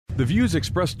The views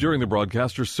expressed during the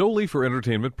broadcast are solely for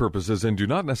entertainment purposes and do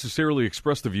not necessarily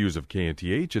express the views of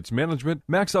KNTH, its management,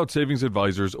 Max Out Savings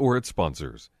Advisors, or its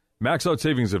sponsors. Max Out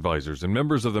Savings Advisors and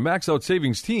members of the Max Out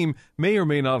Savings team may or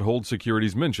may not hold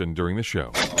securities mentioned during the show.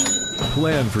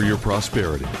 Plan for your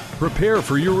prosperity. Prepare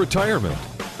for your retirement.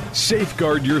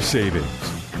 Safeguard your savings.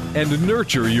 And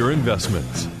nurture your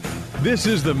investments. This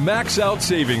is the Max Out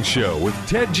Savings Show with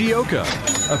Ted Gioka,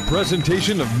 a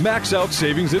presentation of Max Out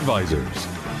Savings Advisors.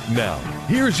 Now,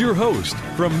 here's your host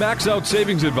from Max Out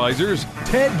Savings Advisors,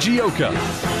 Ted Gioka.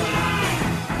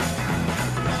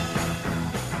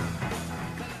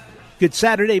 Good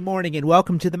Saturday morning and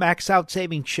welcome to the Max Out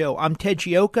Savings Show. I'm Ted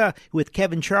Gioka with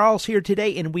Kevin Charles here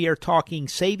today, and we are talking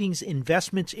savings,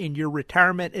 investments in your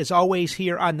retirement, as always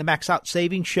here on the Max Out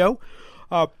Savings Show.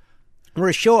 We're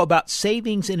a show about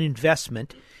savings and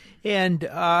investment, and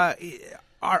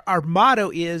our motto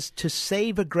is to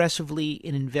save aggressively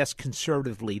and invest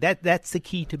conservatively. That's the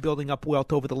key to building up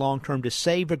wealth over the long term, to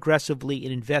save aggressively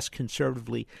and invest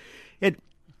conservatively, and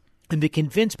to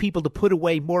convince people to put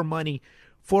away more money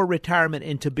for retirement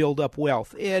and to build up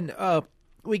wealth. And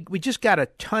we just got a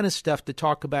ton of stuff to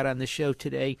talk about on the show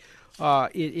today. We're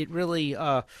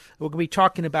going to be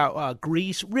talking about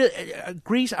Greece.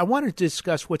 Greece, I want to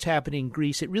discuss what's happening in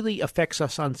Greece. It really affects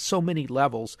us on so many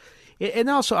levels. And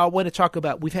also I want to talk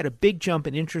about, we've had a big jump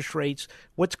in interest rates,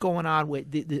 what's going on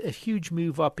with a huge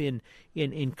move up in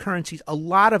currencies,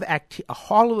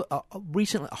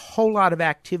 recently a whole lot of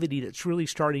activity that's really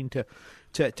starting to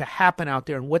happen out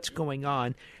there and what's going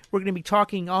on. We're going to be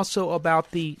talking also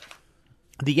about the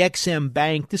XM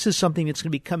Bank. This is something that's going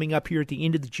to be coming up here at the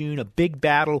end of June, a big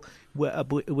battle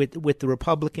with the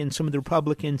Republicans. Some of the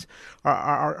Republicans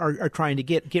are trying to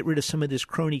get rid of some of this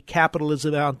crony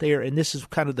capitalism out there, and this is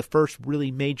kind of the first really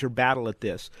major battle at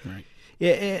this. Right.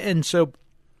 And so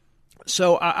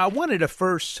I wanted to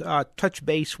first touch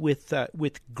base with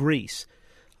Greece.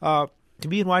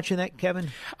 Have you been watching that, Kevin?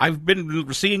 I've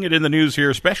been seeing it in the news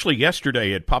here, especially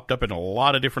yesterday. It popped up in a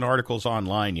lot of different articles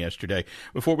online yesterday.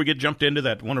 Before we get jumped into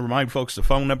that, I want to remind folks the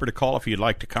phone number to call if you'd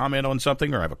like to comment on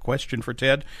something or have a question for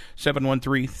Ted,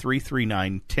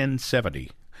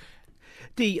 713-339-1070.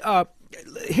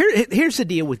 Here's the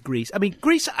deal with Greece. I mean,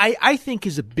 Greece, I think,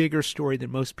 is a bigger story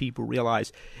than most people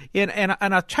realize. And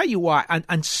I'll tell you why.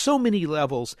 On so many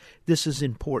levels, this is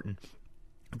important.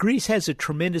 Greece has a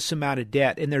tremendous amount of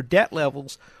debt, and their debt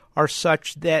levels are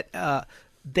such that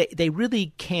they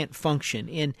really can't function.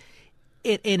 And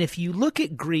if you look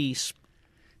at Greece,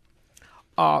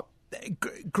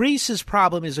 Greece's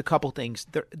problem is a couple things.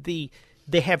 They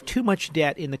have too much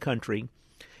debt in the country.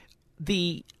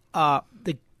 The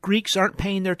Greeks aren't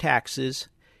paying their taxes.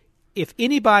 If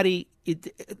anybody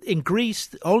in Greece,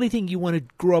 the only thing you want to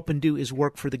grow up and do is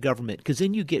work for the government, because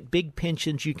then you get big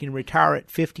pensions. You can retire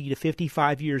at 50 to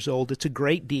 55 years old. It's a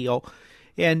great deal.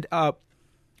 And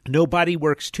nobody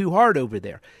works too hard over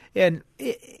there. And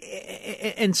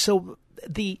so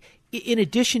in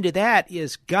addition to that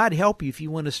is, God help you if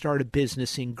you want to start a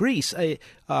business in Greece.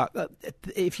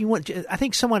 If you want, I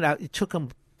think it took them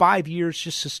 5 years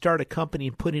just to start a company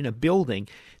and put in a building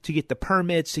to get the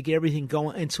permits, to get everything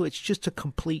going. And so it's just a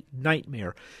complete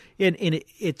nightmare. And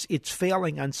it's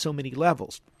failing on so many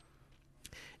levels.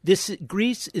 This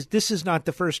is not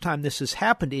the first time this has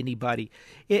happened to anybody.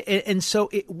 And so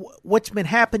what's been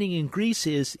happening in Greece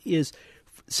is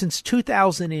since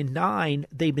 2009,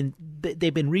 they've been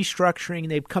restructuring,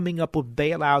 they've coming up with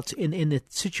bailouts, and the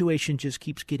situation just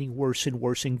keeps getting worse and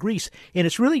worse in Greece. And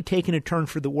it's really taken a turn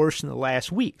for the worse in the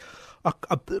last week. A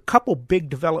couple big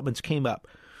developments came up.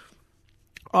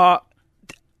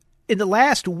 In the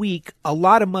last week, a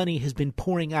lot of money has been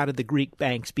pouring out of the Greek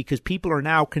banks because people are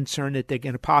now concerned that they're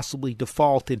going to possibly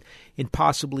default and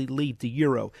possibly leave the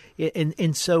euro.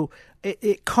 And so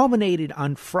it culminated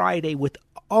on Friday with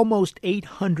almost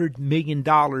 $800 million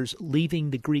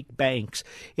leaving the Greek banks.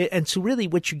 And so really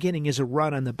what you're getting is a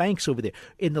run on the banks over there.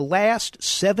 In the last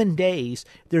 7 days,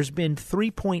 there's been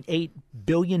 $3.8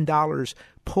 billion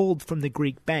pulled from the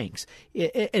Greek banks.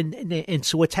 And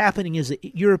so what's happening is the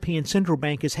European Central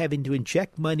Bank is having to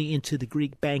inject money into the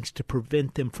Greek banks to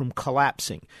prevent them from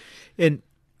collapsing. And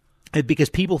because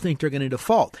people think they're going to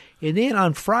default. And then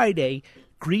on Friday,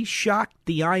 Greece shocked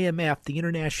the IMF, the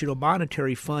International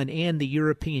Monetary Fund, and the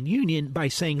European Union by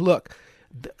saying, look,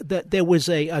 there was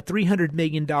a $300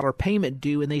 million payment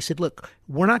due, and they said, look,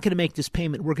 we're not going to make this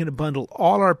payment. We're going to bundle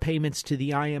all our payments to the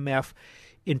IMF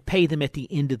and pay them at the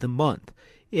end of the month.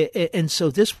 And so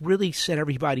this really set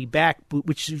everybody back,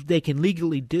 which they can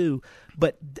legally do.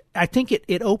 But I think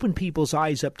it opened people's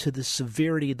eyes up to the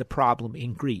severity of the problem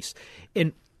in Greece.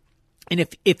 And And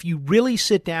if you really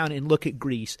sit down and look at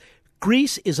Greece,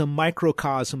 Greece is a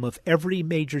microcosm of every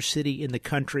major city in the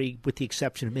country, with the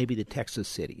exception of maybe the Texas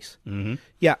cities. Mm-hmm.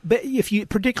 Yeah, but if you,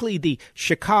 particularly the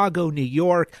Chicago, New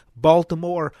York,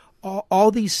 Baltimore, all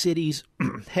these cities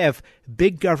have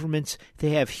big governments.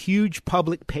 They have huge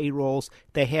public payrolls.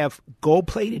 They have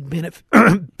gold-plated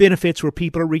benefits where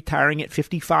people are retiring at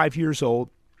 55 years old.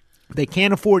 They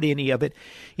can't afford any of it.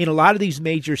 In a lot of these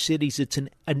major cities, it's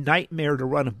a nightmare to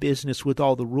run a business with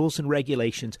all the rules and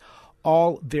regulations,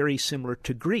 all very similar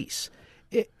to Greece.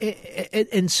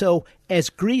 And so as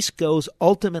Greece goes,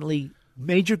 ultimately,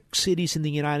 major cities in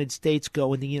the United States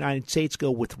go, and the United States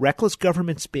go with reckless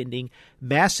government spending,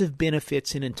 massive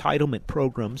benefits and entitlement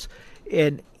programs,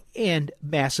 and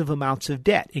massive amounts of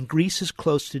debt. And Greece is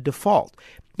close to default.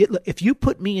 If you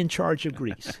put me in charge of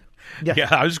Greece... Yeah,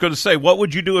 I was going to say, what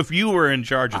would you do if you were in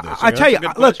charge of this? I tell you,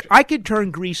 look, I could turn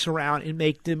Greece around and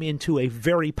make them into a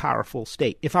very powerful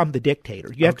state if I'm the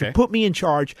dictator. You have to put me in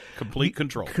charge. Complete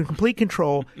control. Complete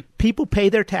control. People pay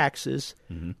their taxes.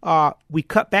 Mm-hmm. We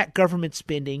cut back government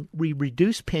spending. We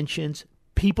reduce pensions.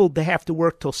 People, they have to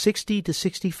work till 60 to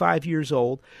 65 years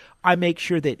old. I make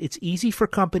sure that it's easy for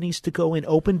companies to go and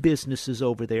open businesses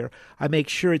over there. I make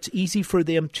sure it's easy for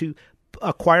them to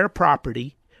acquire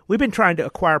property. We've been trying to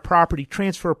acquire property,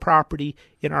 transfer property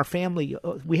in our family.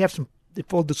 We have some,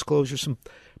 full disclosure, some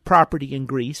property in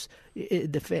Greece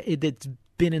that's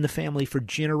been in the family for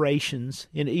generations.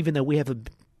 And even though we've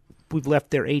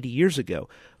left there 80 years ago,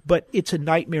 but it's a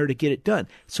nightmare to get it done.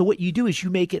 So what you do is you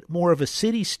make it more of a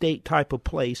city-state type of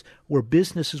place where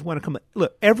businesses want to come.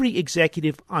 Look, every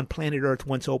executive on planet Earth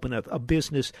wants to open a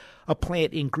business, a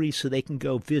plant in Greece so they can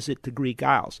go visit the Greek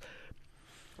Isles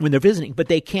when they're visiting, but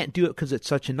they can't do it because it's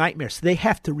such a nightmare. So they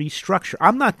have to restructure.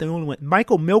 I'm not the only one.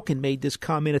 Michael Milken made this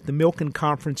comment at the Milken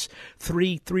Conference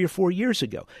three or 4 years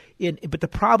ago. But the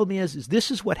problem is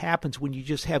this is what happens when you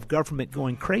just have government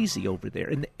going crazy over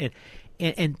there.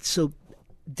 And so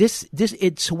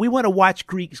so we want to watch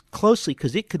Greece closely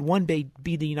because it could one day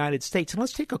be the United States. And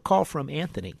let's take a call from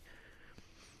Anthony.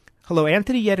 Hello,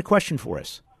 Anthony. You had a question for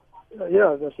us.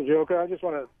 Yeah, Mr. Joker. I just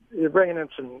want to. You're bringing in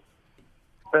some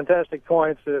fantastic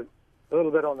points, a little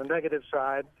bit on the negative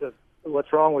side of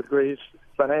what's wrong with Greece.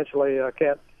 Financially, I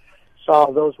can't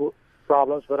solve those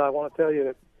problems, but I want to tell you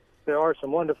that there are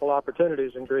some wonderful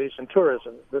opportunities in Greece in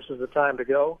tourism. This is the time to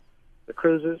go. The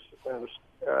cruises, and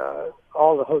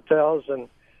all the hotels, and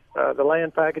the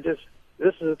land packages.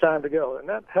 This is the time to go, and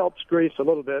that helps Greece a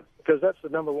little bit because that's the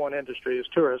number one industry is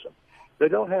tourism. They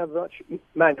don't have much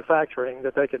manufacturing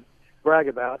that they could brag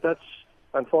about. That's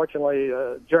unfortunately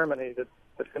Germany that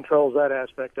controls that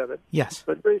aspect of it. Yes.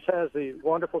 But Greece has the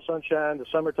wonderful sunshine, the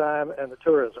summertime, and the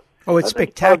tourism. Oh, it's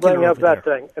spectacular. I'll bring up over that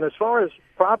there. thing. And as far as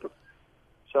property,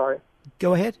 sorry.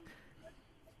 Go ahead.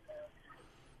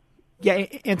 Yeah,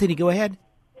 Anthony, go ahead.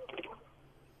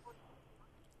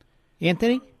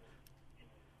 Anthony?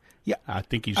 Yeah. I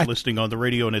think he's listening on the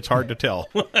radio, and it's hard to tell.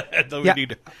 We need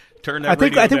to turn that I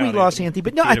think down, we lost Anthony.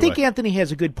 But no, anyway. I think Anthony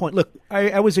has a good point. Look,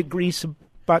 I was at Greece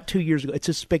about 2 years ago. It's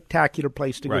a spectacular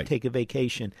place to go take a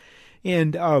vacation.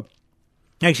 And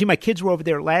actually, my kids were over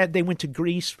there. They went to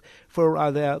Greece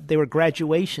for their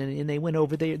graduation, and they went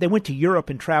over there. They went to Europe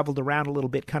and traveled around a little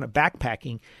bit, kind of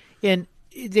backpacking. And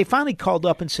they finally called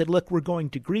up and said, look, we're going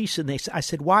to Greece. And I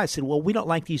said, why? I said, well, we don't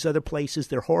like these other places.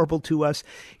 They're horrible to us,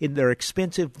 and they're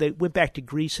expensive. They went back to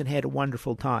Greece and had a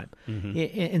wonderful time.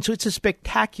 Mm-hmm. And so it's a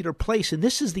spectacular place. And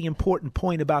this is the important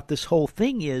point about this whole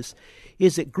thing is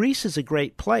that Greece is a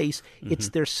great place. Mm-hmm. It's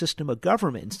their system of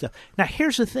government and stuff. Now,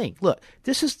 here's the thing. Look,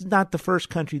 this is not the first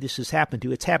country this has happened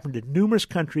to. It's happened to numerous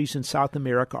countries in South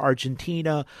America,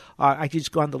 Argentina. I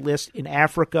just go on the list in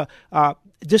Africa.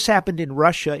 This happened in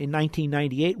Russia in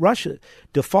 1998. Russia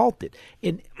defaulted.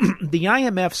 And the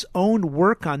IMF's own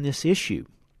work on this issue,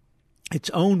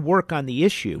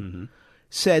 mm-hmm.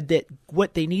 said that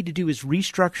what they need to do is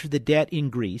restructure the debt in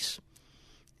Greece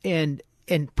and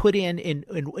put in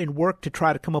and work to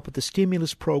try to come up with a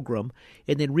stimulus program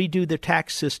and then redo their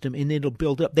tax system, and then it'll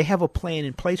build up. They have a plan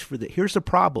in place for that. Here's the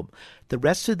problem. The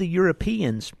rest of the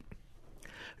Europeans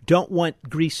don't want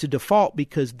Greece to default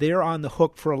because they're on the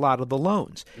hook for a lot of the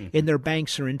loans, mm-hmm. and their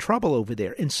banks are in trouble over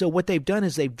there. And so what they've done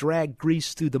is they've dragged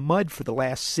Greece through the mud for the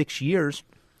last 6 years,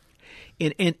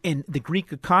 and the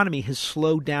Greek economy has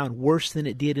slowed down worse than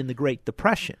it did in the Great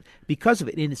Depression because of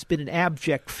it, and it's been an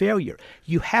abject failure.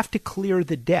 You have to clear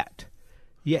the debt.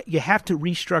 You have to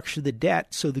restructure the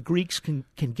debt so the Greeks can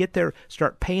get their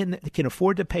start paying, can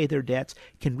afford to pay their debts,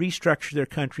 can restructure their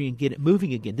country and get it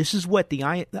moving again. This is what the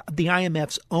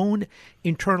IMF's own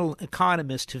internal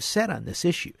economists have said on this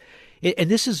issue.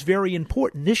 And this is very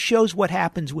important. This shows what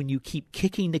happens when you keep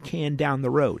kicking the can down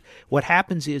the road. What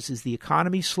happens is the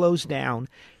economy slows down,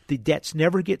 the debts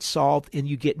never get solved, and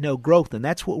you get no growth. And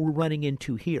that's what we're running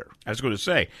into here. I was going to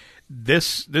say,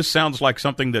 this sounds like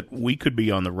something that we could be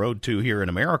on the road to here in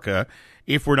America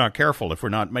if we're not careful, if we're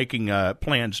not making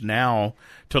plans now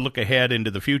to look ahead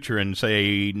into the future and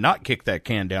say, not kick that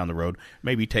can down the road,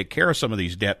 maybe take care of some of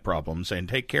these debt problems and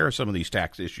take care of some of these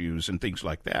tax issues and things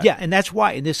like that. Yeah, and that's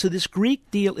why. And so this Greek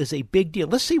deal is a big deal.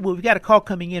 Let's see, we've got a call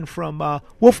coming in from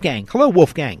Wolfgang. Hello,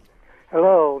 Wolfgang.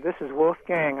 Hello, this is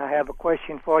Wolfgang. I have a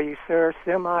question for you, sir,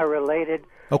 semi-related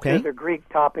to the Greek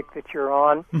topic that you're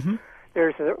on. Mm-hmm.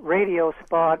 There's a radio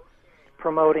spot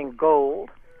promoting gold,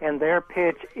 and their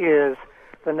pitch is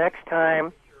the next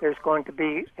time there's going to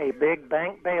be a big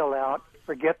bank bailout,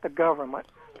 forget the government.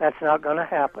 That's not going to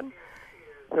happen.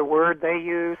 The word they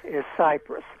use is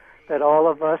Cyprus, that all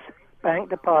of us bank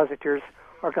depositors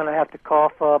are going to have to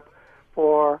cough up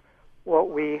for what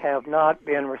we have not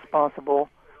been responsible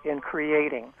in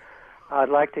creating. I'd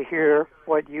like to hear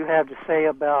what you have to say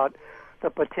about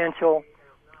the potential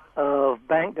of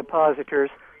bank depositors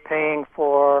paying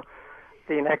for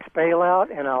the next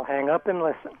bailout, and I'll hang up and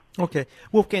listen. Okay.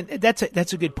 Wolfgang, that's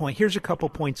a good point. Here's a couple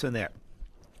points on that.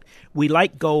 We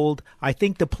like gold. I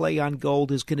think the play on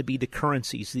gold is going to be the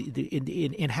currencies.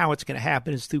 In how it's going to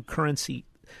happen is through currency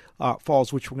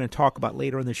falls, which we're going to talk about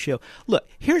later in the show. Look,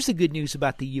 here's the good news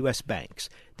about the U.S. banks.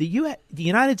 The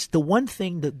one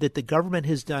thing that the government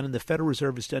has done and the Federal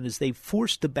Reserve has done is they've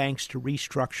forced the banks to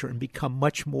restructure and become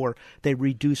much more. They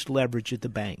reduced leverage at the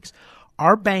banks.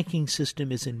 Our banking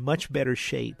system is in much better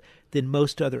shape than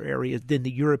most other areas, than the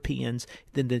Europeans,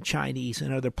 than the Chinese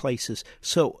and other places.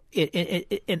 So,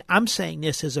 and I'm saying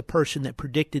this as a person that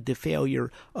predicted the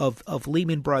failure of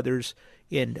Lehman Brothers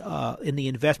in the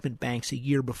investment banks a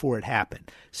year before it happened.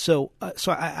 So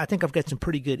I think I've got some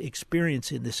pretty good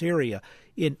experience in this area.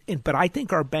 But I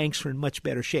think our banks are in much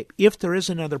better shape. If there is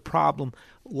another problem,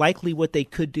 likely what they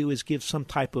could do is give some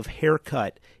type of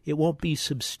haircut. It won't be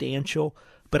substantial,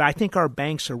 but I think our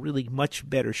banks are really much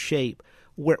better shape.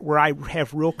 Where I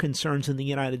have real concerns in the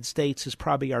United States is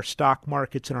probably our stock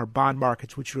markets and our bond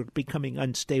markets, which are becoming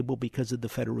unstable because of the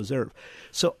Federal Reserve.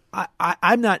 So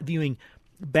I'm not viewing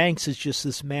banks as just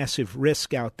this massive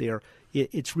risk out there.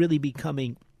 It's really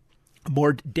becoming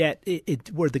more debt,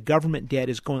 where the government debt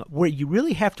is going. Where you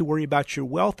really have to worry about your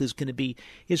wealth is going to be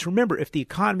is, remember, if the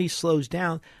economy slows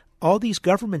down, all these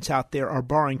governments out there are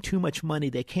borrowing too much money.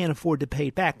 They can't afford to pay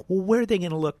it back. Well, where are they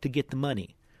going to look to get the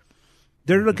money?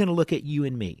 They're going to look at you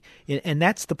and me, and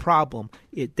that's the problem.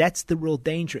 That's the real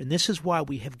danger, and this is why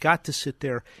we have got to sit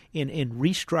there and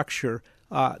restructure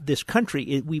this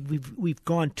country. We've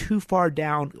gone too far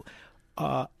down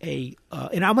and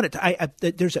I'm going to.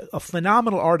 There's a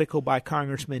phenomenal article by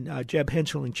Congressman Jeb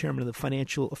Hensarling, chairman of the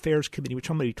Financial Affairs Committee, which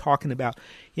I'm going to be talking about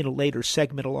in a later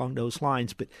segment along those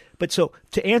lines. But so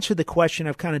to answer the question,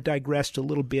 I've kind of digressed a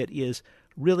little bit. Is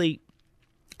really.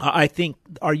 I think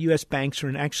our U.S. banks are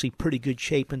in actually pretty good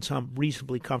shape, and so I'm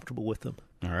reasonably comfortable with them.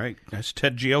 All right. That's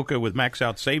Ted Gioka with Max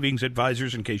Out Savings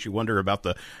Advisors, in case you wonder about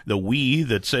the we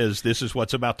that says this is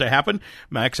what's about to happen.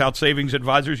 Max Out Savings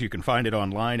Advisors, you can find it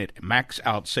online at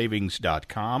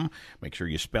maxoutsavings.com. Make sure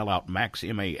you spell out Max,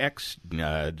 M-A-X,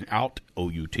 out,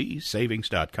 O-U-T,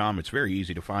 savings.com. It's very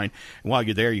easy to find. And while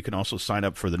you're there, you can also sign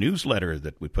up for the newsletter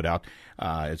that we put out.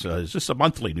 It's just a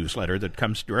monthly newsletter that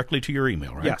comes directly to your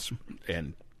email, right? Yes.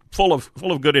 And full of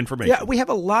good information. Yeah, we have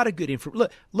a lot of good information.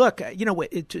 Look, you know,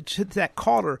 to that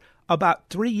caller, about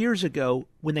 3 years ago,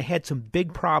 when they had some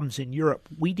big problems in Europe,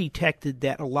 we detected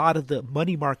that a lot of the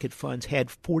money market funds had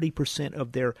 40%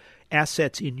 of their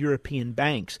assets in European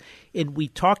banks. And we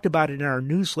talked about it in our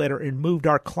newsletter and moved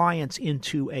our clients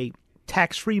into a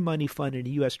tax-free money fund and a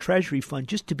U.S. Treasury fund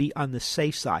just to be on the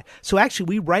safe side. So actually,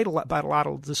 we write about a lot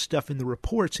of this stuff in the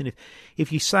reports, and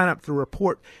if you sign up for the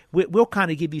report, we'll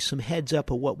kind of give you some heads up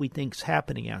of what we think is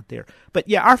happening out there. But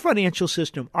yeah, our financial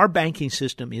system, our banking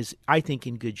system is, I think,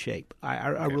 in good shape.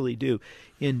 I really do.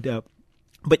 And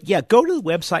but yeah, go to the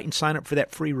website and sign up for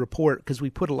that free report because we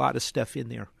put a lot of stuff in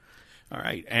there. All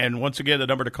right. And once again, the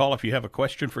number to call if you have a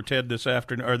question for Ted this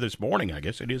afternoon, or this morning, I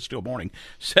guess it is still morning,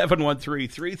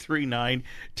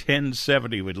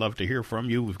 713-339-1070. We'd love to hear from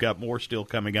you. We've got more still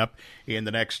coming up in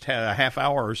the next half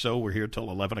hour or so. We're here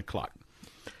till 11 o'clock.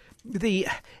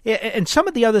 And some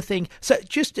of the other things, so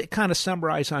just to kind of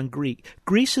summarize on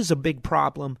Greece is a big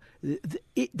problem.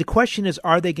 The question is,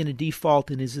 are they going to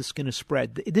default, and is this going to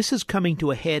spread? This is coming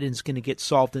to a head and is going to get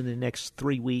solved in the next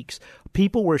 3 weeks.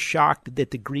 People were shocked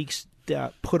that the Greeks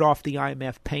put off the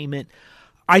IMF payment.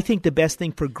 I think the best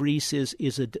thing for Greece is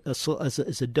a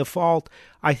default.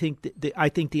 I think the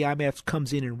IMF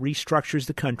comes in and restructures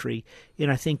the country, and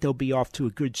I think they'll be off to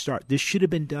a good start. This should have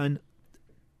been done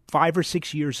 5 or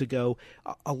 6 years ago.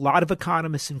 A lot of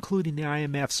economists, including the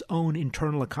IMF's own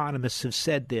internal economists, have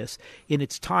said this, and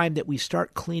it's time that we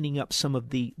start cleaning up some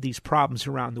of these problems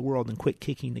around the world and quit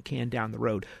kicking the can down the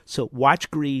road. So watch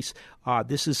Greece.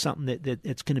 This is something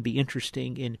that's going to be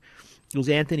interesting. And as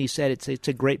Anthony said, it's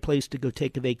a great place to go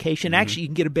take a vacation. Actually, you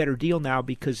can get a better deal now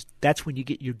because that's when you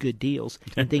get your good deals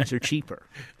and things are cheaper.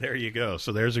 There you go.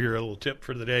 So there's your little tip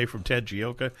for the day from Ted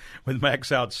Gioka with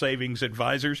Max Out Savings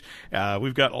Advisors.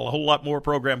 We've got a whole lot more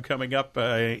program coming up.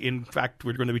 In fact,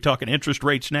 we're going to be talking interest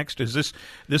rates next. Is this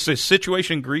a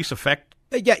situation in Greece affect?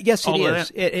 Yes, it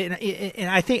is, and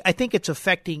I think it's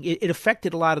affecting. It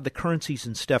affected a lot of the currencies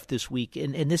and stuff this week,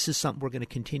 and this is something we're going to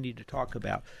continue to talk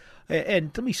about. And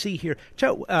let me see here.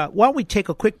 So, why don't we take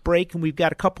a quick break? And we've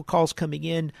got a couple calls coming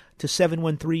in to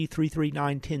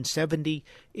 713-339-1070,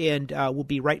 and we'll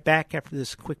be right back after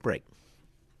this quick break.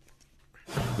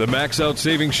 The Max Out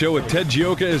Savings Show with Ted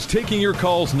Gioka is taking your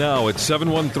calls now at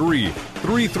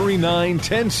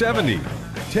 713-339-1070.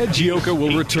 Ted Gioka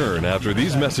will return after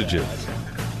these messages.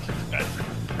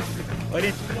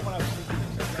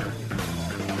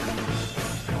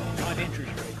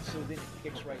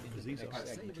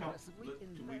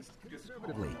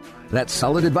 That's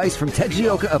solid advice from Ted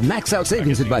Gioka of Max Out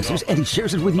Savings Advisors, and he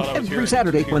shares it with you every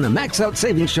Saturday when the Max Out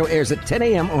Savings Show airs at 10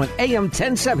 a.m. on AM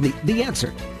 1070, The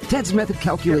Answer. Ted's method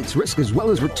calculates risk as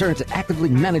well as return to actively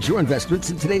manage your investments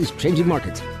in today's changing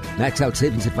markets. Max Out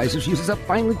Savings Advisors uses a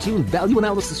finely tuned value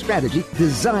analysis strategy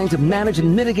designed to manage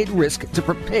and mitigate risk to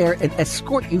prepare and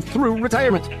escort you through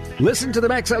retirement. Listen to the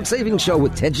Max Out Savings Show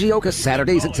with Ted Gioka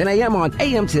Saturdays at 10 a.m. on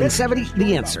AM 1070,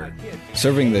 The Answer.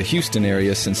 Serving the Houston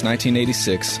area since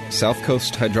 1986, South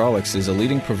Coast Hydraulics is a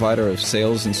leading provider of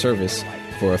sales and service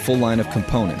for a full line of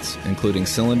components, including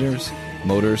cylinders,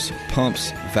 motors,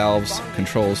 pumps, valves,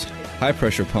 controls,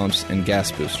 high-pressure pumps, and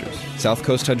gas boosters. South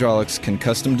Coast Hydraulics can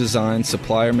custom design,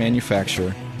 supply, or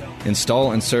manufacture,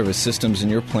 install, and service systems in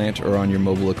your plant or on your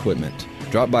mobile equipment.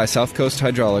 Drop by South Coast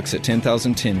Hydraulics at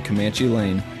 10,010 Comanche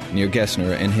Lane near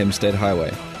Gessner and Hempstead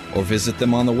Highway, or visit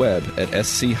them on the web at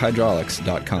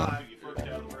schydraulics.com.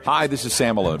 Hi, this is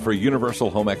Sam Malone for Universal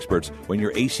Home Experts. When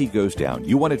your AC goes down,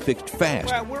 you want it fixed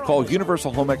fast. Call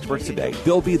Universal Home Experts today.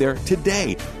 They'll be there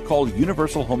today. Call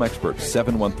Universal Home Experts,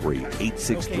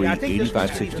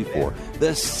 713-863-8564.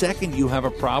 The second you have a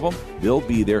problem, they'll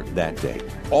be there that day.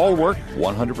 All work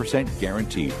 100%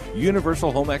 guaranteed.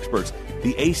 Universal Home Experts,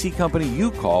 the AC company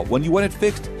you call when you want it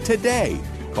fixed today.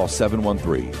 Call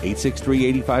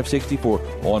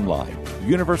 713-863-8564 online.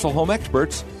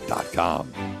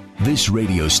 UniversalHomeExperts.com. This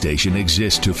radio station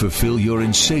exists to fulfill your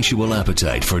insatiable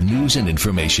appetite for news and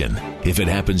information. If it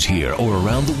happens here or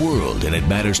around the world and it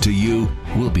matters to you,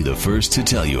 we'll be the first to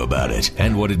tell you about it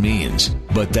and what it means.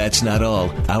 But that's not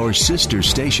all. Our sister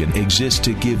station exists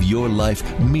to give your life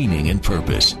meaning and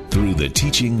purpose through the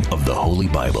teaching of the Holy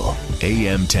Bible.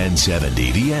 AM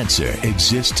 1070, The Answer,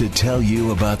 exists to tell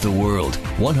you about the world.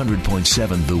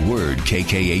 100.7 The Word,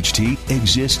 KKHT,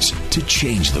 exists to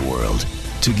change the world.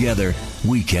 Together,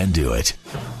 we can do it.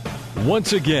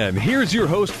 Once again, here's your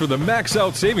host for the Max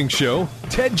Out Savings Show,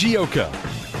 Ted Gioka.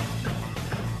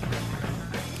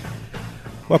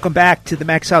 Welcome back to the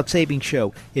Max Out Savings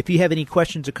Show. If you have any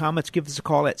questions or comments, give us a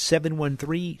call at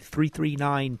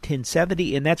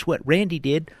 713-339-1070, and that's what Randy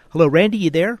did. Hello, Randy, you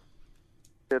there?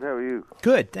 Ted, how are you?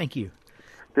 Good, thank you.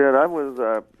 Ted, I was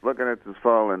looking at this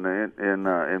fall in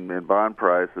bond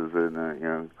prices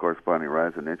and corresponding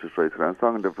rise in interest rates, and I was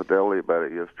talking to Fidelity about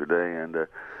it yesterday, and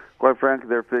quite frankly,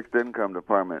 their fixed income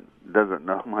department doesn't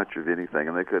know much of anything,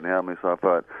 and they couldn't help me, so I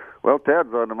thought, well,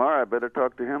 Ted's on tomorrow, I better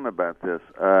talk to him about this.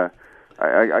 I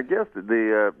guess it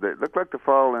looked like the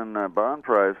fall in bond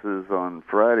prices on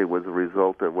Friday was a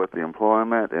result of what the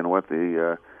employment and what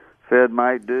the Fed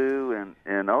might do,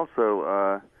 and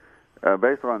also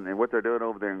based on what they're doing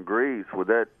over there in Greece. Was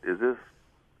that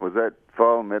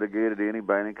fall mitigated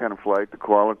by any kind of flight to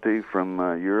quality from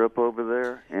Europe over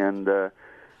there? And the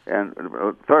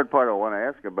third part I want to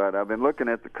ask about, I've been looking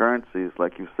at the currencies,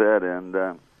 like you said, and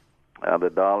the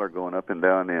dollar going up and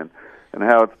down, and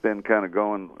how it's been kind of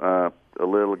going a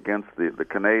little against the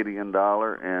Canadian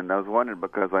dollar. And I was wondering,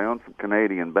 because I own some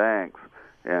Canadian banks,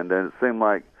 and it seemed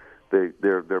like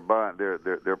their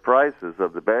prices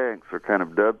of the banks are kind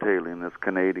of dovetailing this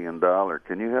Canadian dollar.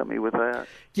 Can you help me with that?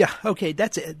 Yeah, okay,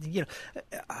 that's it.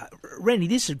 Randy,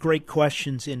 these are great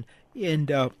questions, and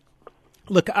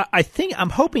Look, I think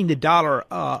I'm hoping the dollar.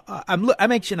 I'm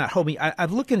actually not hoping.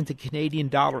 I'm looking at the Canadian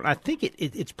dollar, and I think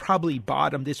it's probably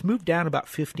bottomed. It's moved down about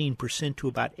 15% to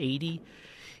about 80,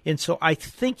 and so I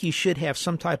think you should have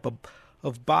some type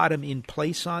of bottom in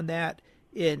place on that.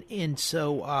 And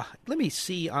so let me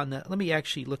see on the. Let me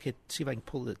actually see if I can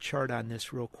pull the chart on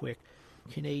this real quick.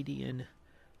 Canadian.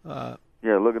 Yeah,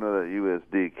 looking at the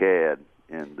USD CAD,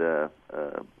 and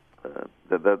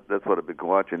that's what I've been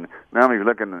watching. Now I'm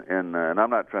looking, and I'm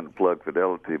not trying to plug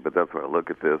Fidelity, but that's where I look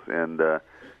at this, and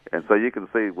so you can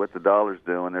see what the dollar's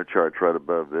doing. Their chart's right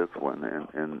above this one,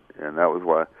 and that was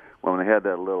why when they had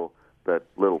that little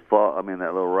fall, that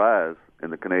little rise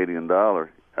in the Canadian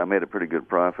dollar, I made a pretty good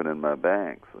profit in my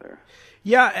banks there.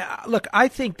 Yeah, look, I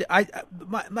think that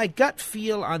my gut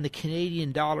feel on the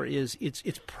Canadian dollar is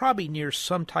it's probably near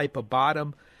some type of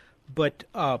bottom, but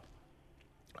I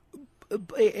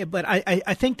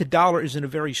think the dollar is in a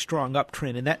very strong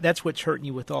uptrend, and that's what's hurting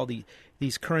you with all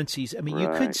these currencies. I mean,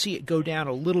 right. You could see it go down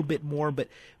a little bit more, but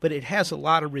it has a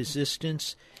lot of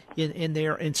resistance in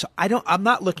there, and so I'm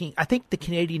not looking. I think the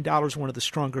Canadian dollar is one of the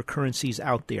stronger currencies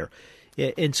out there.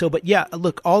 And so, but yeah,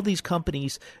 look, all these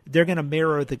companies, they're going to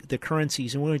mirror the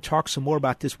currencies, and we're going to talk some more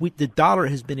about this. The dollar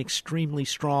has been extremely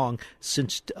strong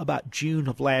since about June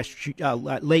of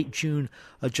late June,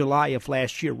 July of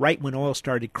last year, right when oil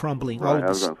started crumbling. Right, I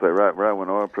was going to say, right when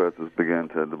oil prices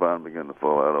the bottom began to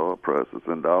fall out of oil prices,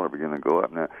 then dollar began to go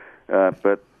up now.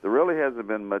 But there really hasn't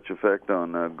been much effect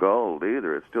on gold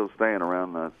either. It's still staying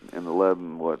around in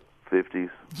 50s.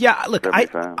 Yeah, look,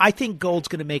 75. I think gold's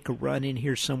going to make a run in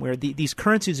here somewhere. These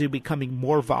currencies are becoming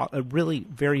more really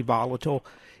very volatile,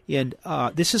 and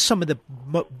this is some of the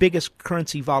biggest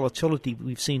currency volatility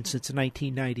we've seen since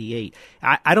 1998.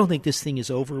 I don't think this thing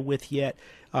is over with yet.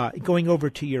 Going over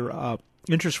to your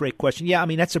interest rate question, yeah, I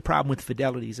mean that's a problem with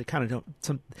Fidelities. They kind of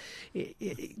don't.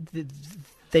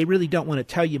 They really don't want to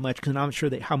tell you much because I'm not sure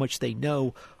how much they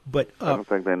know. But I don't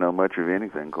think they know much of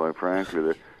anything, quite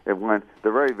frankly. They're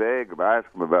very vague. I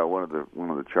asked them about one of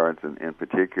the charts in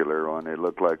particular. It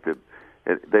looked like that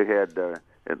they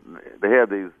had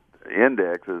these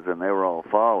indexes and they were all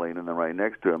falling, and then right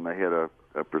next to them they had a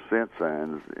percent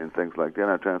signs and things like that.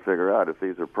 And I'm trying to figure out if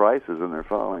these are prices and they're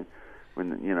falling,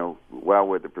 why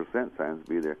would the percent signs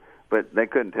be there? But they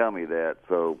couldn't tell me that,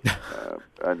 so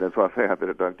that's why I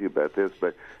better talk to you about this.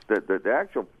 But the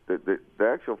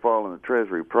actual fall in the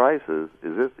Treasury prices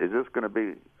is this going to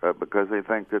be because they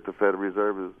think that the Federal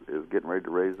Reserve is getting ready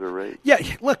to raise their rate? Yeah,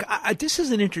 look, this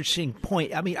is an interesting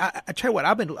point. I mean, I tell you what,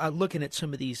 I've been looking at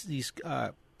some of these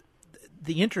the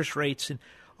interest rates and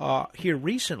here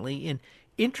recently, and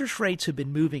interest rates have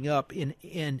been moving up.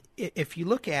 And if you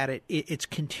look at it, it's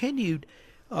continued.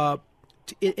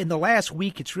 In the last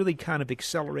week, it's really kind of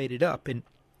accelerated up, and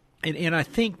I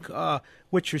think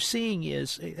what you're seeing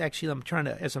is actually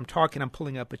as I'm talking, I'm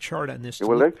pulling up a chart on this.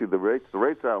 Well, actually, the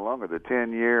rates out longer, the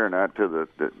 10-year and out to the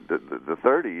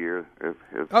 30-year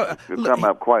have come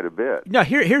up quite a bit. Now,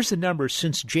 here's the numbers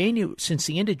since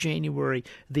the end of January,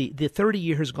 the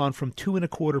 30-year has gone from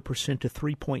 2.25% to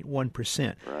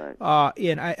 3.1%. Right.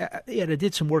 And I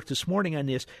did some work this morning on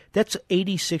this. That's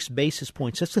 86 basis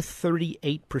points. That's a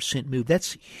 38% move.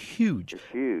 That's huge. It's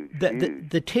huge.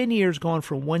 The 10-year has gone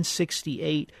from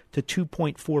 168 to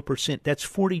 2.4%. That's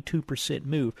 42%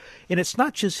 move. And it's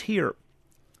not just here.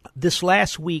 This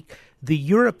last week, the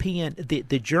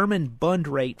German bond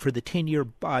rate for the 10-year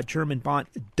German bond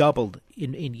doubled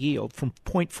in yield from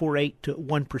 0.48 to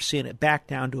 1%. It backed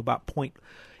down to about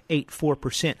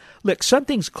 0.84%. Look,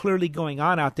 something's clearly going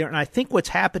on out there, and I think what's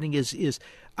happening is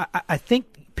I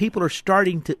think people are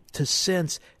starting to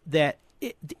sense that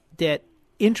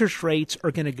interest rates are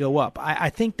going to go up.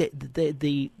 I think that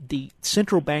the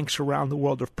central banks around the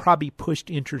world have probably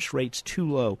pushed interest rates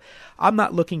too low. I'm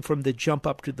not looking for them to jump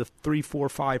up to the 3, 4,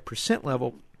 5%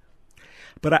 level,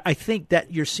 but I think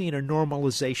that you're seeing a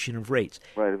normalization of rates.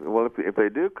 Right. Well, if they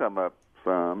do come up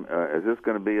some, is this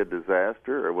going to be a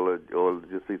disaster, or will it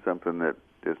just be something that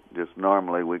just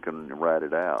normally we can ride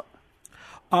it out?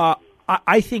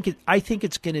 I think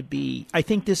it's going to be. I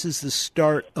think this is the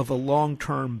start of a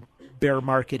long-term bear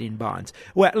market in bonds.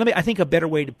 Well, I think a better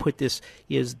way to put this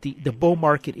is the bull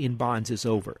market in bonds is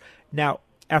over. Now,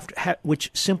 which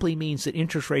simply means that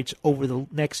interest rates over the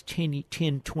next 10,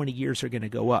 20 years are going to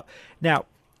go up. Now,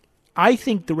 I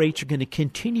think the rates are going to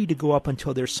continue to go up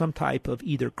until there's some type of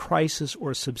either crisis or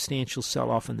a substantial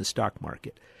sell-off in the stock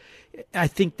market. I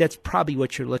think that's probably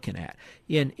what you're looking at.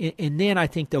 And then I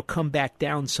think they'll come back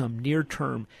down some near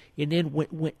term. And then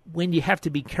when you have to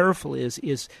be careful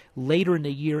is later in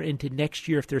the year into next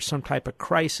year, if there's some type of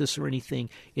crisis or anything,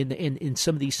 in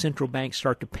some of these central banks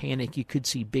start to panic, you could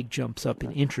see big jumps up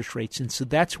in interest rates. And so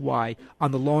that's why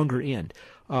on the longer end.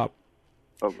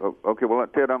 Okay, well,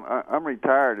 Ted, I'm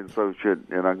retired, and so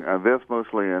I invest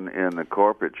mostly in the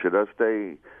corporate. Should I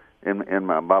stay in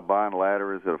my bond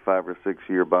ladder? Is it a 5 or 6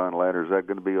 year bond ladder? Is that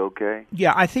going to be okay?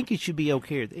 Yeah, I think it should be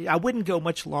okay. I wouldn't go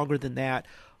much longer than that.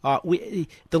 The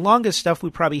longest stuff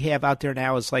we probably have out there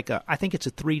now is I think it's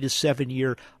a 3 to 7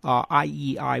 year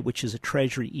IEI, which is a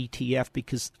Treasury ETF,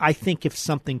 because I think if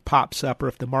something pops up or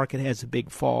if the market has a big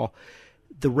fall,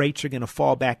 the rates are going to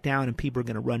fall back down and people are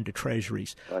going to run to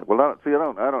Treasuries. Right. Well, I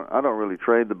don't really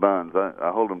trade the bonds.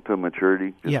 I hold them to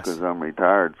maturity just because I'm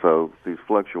retired. So these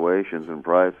fluctuations in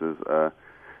prices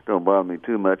don't bother me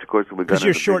too much. Of course, because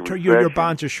your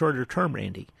bonds are shorter term,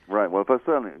 Randy. Right. Well, if I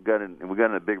suddenly got in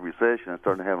a big recession and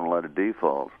started having a lot of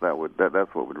defaults,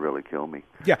 that's what would really kill me.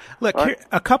 Yeah. Look, here,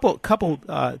 a couple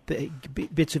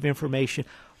bits of information.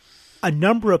 A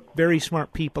number of very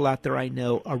smart people out there I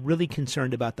know are really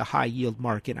concerned about the high-yield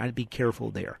market. I'd be careful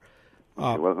there.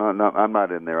 Well, no, I'm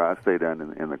not in there. I stay down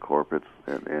in the corporates.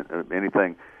 And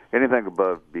anything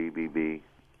above BBB.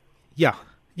 Yeah.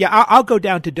 I'll go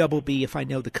down to double B if I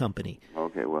know the company.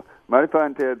 Okay, well, mighty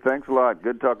fine, Ted. Thanks a lot.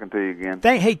 Good talking to you again.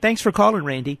 Hey, thanks for calling,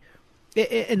 Randy.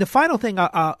 And the final thing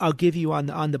I'll give you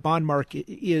on the bond market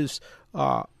is,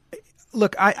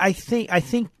 look, I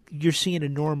think you're seeing a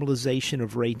normalization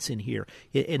of rates in here,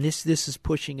 and this is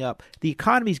pushing up. The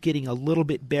economy's getting a little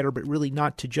bit better, but really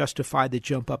not to justify the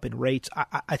jump up in rates.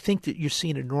 I think that you're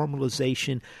seeing a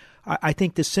normalization. I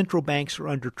think the central banks are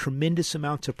under tremendous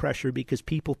amounts of pressure because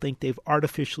people think they've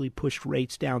artificially pushed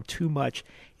rates down too much,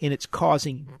 and it's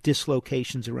causing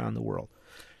dislocations around the world.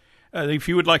 If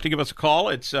you would like to give us a call,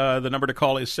 it's the number to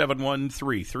call is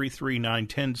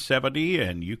 713-339-1070,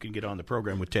 and you can get on the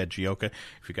program with Ted Gioka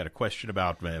if you've got a question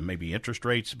about maybe interest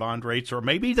rates, bond rates, or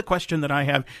maybe the question that I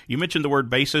have. You mentioned the word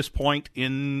basis point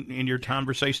in your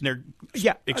conversation there.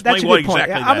 Yeah, explain that's a what good point.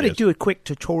 exactly I'm going to is. do a quick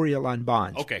tutorial on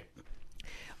bonds. Okay.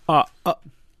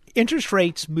 Interest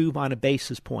rates move on a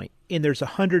basis point, and there's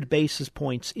 100 basis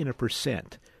points in a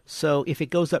percent. So if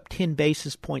it goes up 10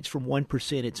 basis points from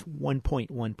 1%, it's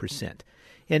 1.1%.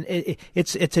 And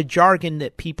it's a jargon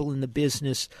that people in the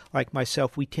business, like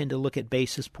myself, we tend to look at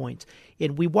basis points.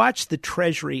 And we watch the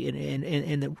Treasury,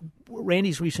 and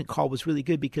Randy's recent call was really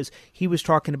good because he was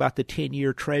talking about the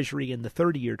 10-year Treasury and the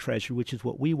 30-year Treasury, which is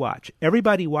what we watch.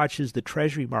 Everybody watches the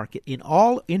Treasury market. In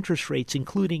all interest rates,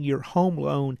 including your home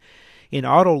loan and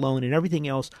auto loan and everything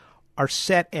else, are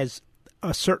set as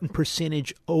a certain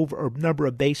percentage over or number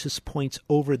of basis points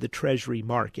over the Treasury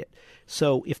market.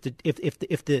 So if the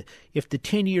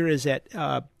 10-year is at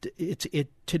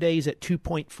today's at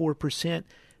 2.4%,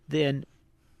 then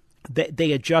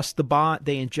they adjust the bond,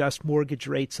 they adjust mortgage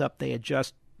rates up, they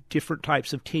adjust different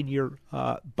types of 10-year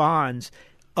bonds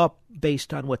up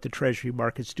based on what the Treasury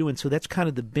market's doing. So that's kind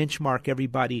of the benchmark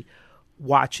everybody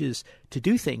watches to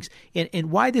do things.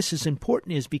 And why this is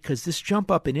important is because this jump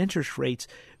up in interest rates,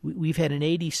 we've had an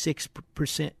 86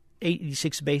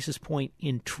 basis point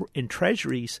in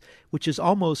treasuries, which is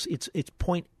almost it's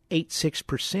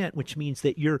 0.86%, which means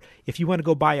that if you want to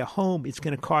go buy a home, it's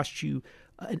going to cost you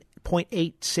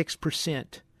 0.86%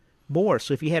 more.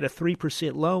 So if you had a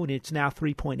 3% loan, it's now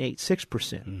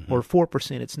 3.86%, or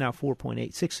 4%, it's now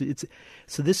 4.86%.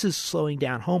 So this is slowing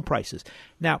down home prices.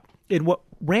 Now, and what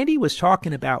Randy was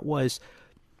talking about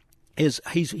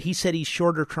he said he's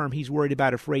shorter term. He's worried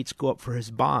about if rates go up for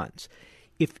his bonds.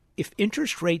 If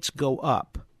interest rates go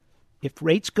up,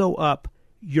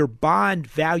 your bond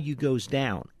value goes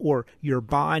down, or your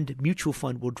bond mutual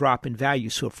fund will drop in value.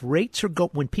 So if rates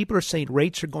when people are saying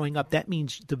rates are going up, that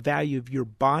means the value of your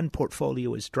bond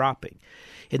portfolio is dropping.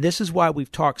 And this is why we've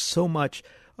talked so much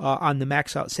on the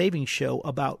Max Out Savings Show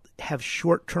about have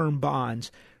short-term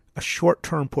bonds, a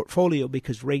short-term portfolio,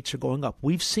 because rates are going up.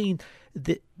 We've seen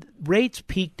the rates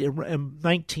peaked in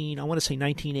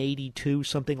 1982,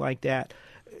 something like that.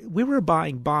 We were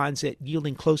buying bonds at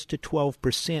yielding close to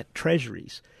 12%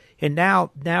 treasuries. And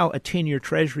now a 10-year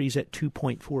treasury is at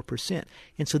 2.4%.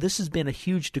 And so this has been a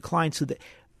huge decline. So the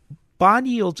bond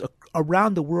yields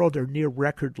around the world are near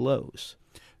record lows.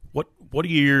 What do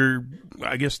you,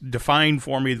 I guess, define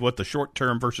for me what the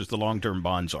short-term versus the long-term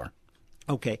bonds are?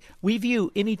 Okay. We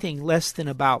view anything less than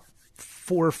about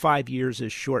 4 or 5 years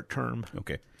as short term.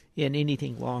 Okay. And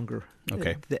anything longer.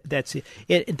 Okay. That's it.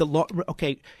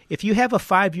 If you have a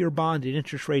 5-year bond and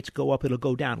interest rates go up, it'll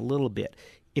go down a little bit.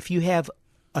 If you have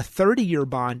a 30-year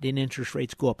bond and interest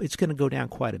rates go up, it's going to go down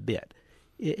quite a bit.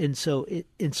 And so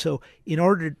in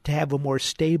order to have a more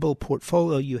stable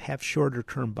portfolio, you have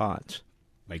shorter-term bonds.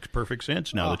 Makes perfect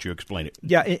sense now that you explain it.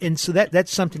 Yeah, and so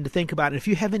that's something to think about. And if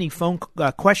you have any phone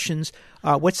questions,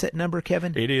 what's that number,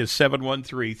 Kevin? It is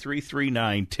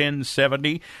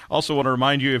 713-339-1070. Also want to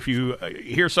remind you, if you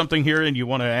hear something here and you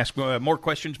want to ask more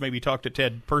questions, maybe talk to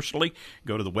Ted personally,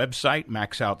 go to the website,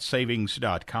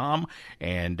 maxoutsavings.com,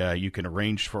 and you can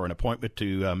arrange for an appointment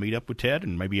to meet up with Ted,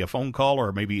 and maybe a phone call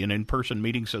or maybe an in-person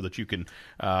meeting so that you can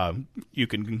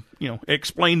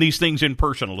explain these things in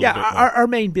person a little bit more. Our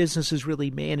main business is really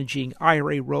managing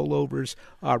IRA rollovers,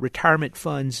 retirement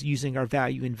funds, using our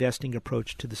value investing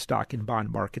approach to the stock and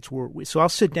bond markets. So I'll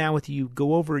sit down with you,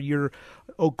 go over your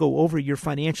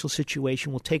financial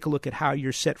situation. We'll take a look at how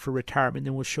you're set for retirement,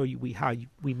 then we'll show you how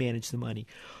we manage the money.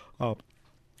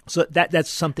 So that's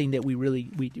something that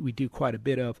we do quite a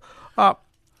bit of.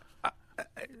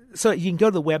 So you can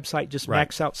go to the website, just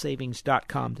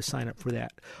maxoutsavings.com to sign up for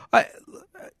that.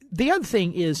 The other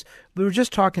thing is, we were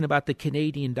just talking about the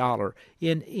Canadian dollar.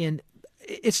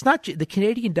 It's not the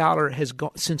Canadian dollar has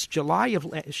gone since July of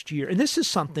last year, and this is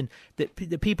something that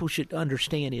the people should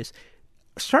understand is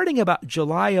starting about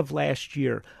July of last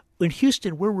year. In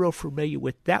Houston, we're real familiar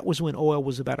with that was when oil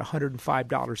was about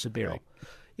 $105 a barrel,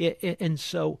 and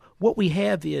so what we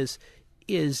have is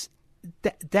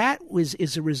that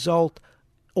is a result.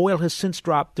 Oil has since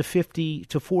dropped to 50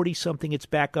 to 40 something. It's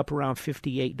back up around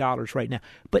 $58 right now.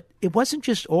 But it wasn't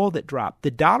just oil that dropped.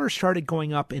 The dollar started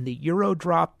going up, and the euro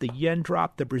dropped, the yen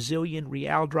dropped, the Brazilian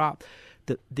real dropped,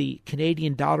 the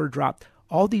Canadian dollar dropped.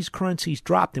 All these currencies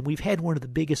dropped, and we've had one of the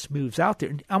biggest moves out there.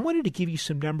 And I wanted to give you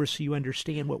some numbers so you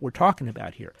understand what we're talking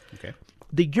about here. Okay.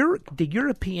 The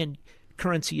European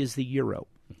currency is the euro,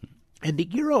 and the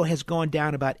euro has gone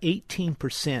down about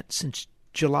 18% since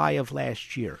July of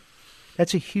last year.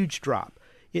 That's a huge drop.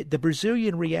 The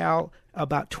Brazilian real,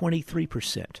 about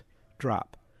 23%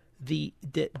 drop. The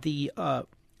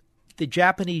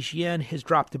Japanese yen has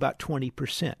dropped about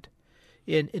 20%.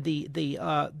 And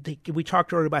we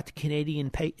talked earlier about the Canadian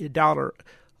dollar,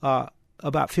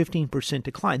 about 15%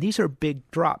 decline. These are big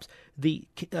drops. The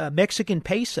Mexican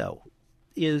peso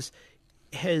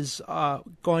has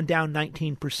gone down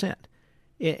 19%.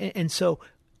 And so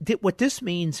what this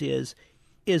means is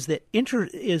that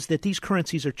these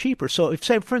currencies are cheaper. So if,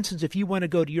 say, for instance, if you want to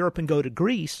go to Europe and go to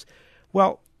Greece,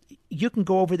 well, you can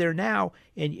go over there now,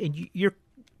 and your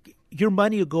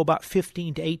money will go about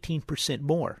 15 to 18%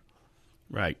 more.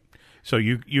 Right. So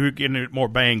you're getting more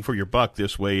bang for your buck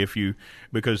this way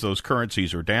because those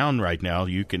currencies are down right now.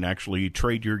 You can actually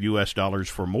trade your U.S. dollars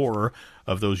for more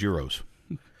of those euros.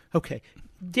 Okay.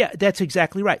 Yeah, that's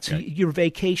exactly right. So your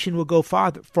vacation will go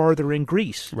farther in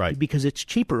Greece, right? Because it's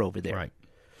cheaper over there, right?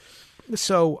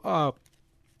 So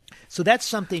that's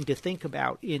something to think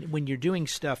about when you're doing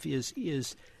stuff.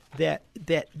 Is that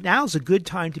now's a good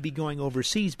time to be going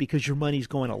overseas because your money's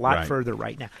going a lot further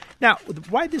right now. Now,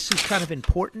 why this is kind of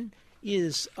important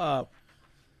is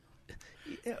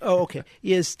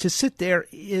is to sit there.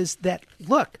 Is that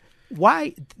look?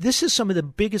 Why this is some of the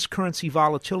biggest currency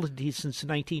volatility since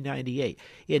 1998.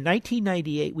 In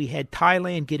 1998, we had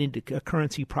Thailand get into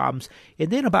currency problems,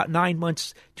 and then about 9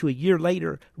 months to a year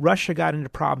later, Russia got into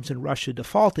problems and Russia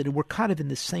defaulted, and we're kind of in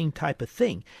the same type of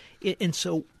thing. And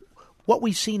so what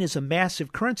we've seen is a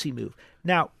massive currency move.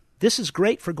 Now, this is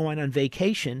great for going on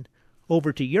vacation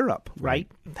over to Europe,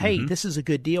 right? Hey, this is a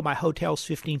good deal. My hotel's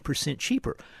 15%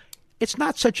 cheaper. It's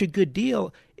not such a good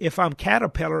deal if I'm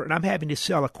Caterpillar and I'm having to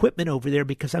sell equipment over there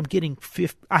because I'm getting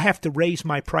I have to raise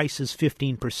my prices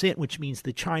 15%, which means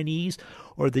the Chinese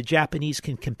or the Japanese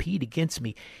can compete against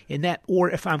me.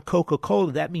 Or if I'm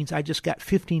Coca-Cola, that means I just got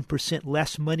 15%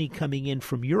 less money coming in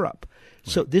from Europe. Right.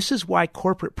 So this is why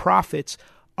corporate profits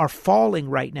are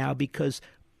falling right now because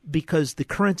the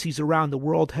currencies around the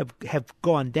world have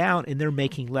gone down and they're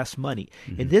making less money.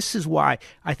 And this is why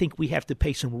I think we have to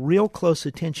pay some real close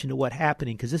attention to what's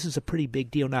happening because this is a pretty big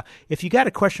deal. Now, if you got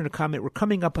a question or comment, we're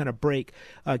coming up on a break.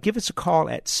 Give us a call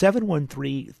at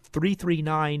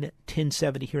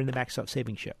 713-339-1070 here in the Max Out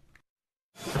Savings Show.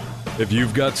 If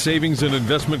you've got savings and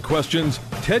investment questions,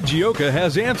 Ted Gioka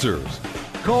has answers.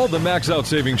 Call the Max Out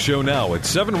Savings Show now at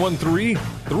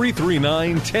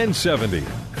 713-339-1070.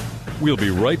 We'll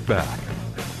be right back.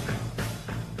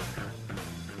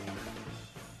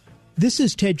 This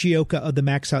is Ted Gioka of the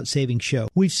Max Out Savings Show.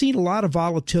 We've seen a lot of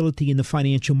volatility in the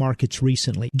financial markets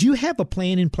recently. Do you have a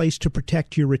plan in place to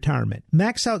protect your retirement?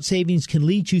 Max Out Savings can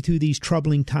lead you through these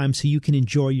troubling times so you can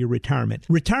enjoy your retirement.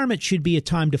 Retirement should be a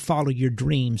time to follow your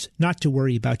dreams, not to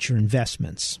worry about your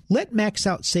investments. Let Max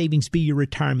Out Savings be your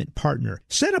retirement partner.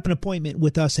 Set up an appointment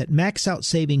with us at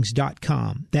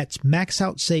maxoutsavings.com. That's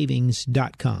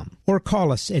maxoutsavings.com. Or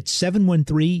call us at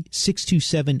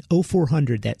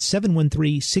 713-627-0400. That's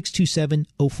 713-627-0400.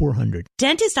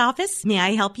 Dentist office, may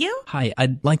I help you? Hi,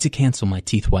 I'd like to cancel my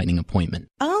teeth whitening appointment.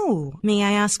 Oh, may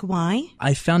I ask why?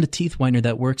 I found a teeth whitener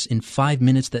that works in 5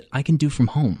 minutes that I can do from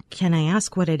home. Can I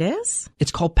ask what it is?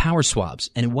 It's called Power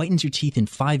Swabs, and it whitens your teeth in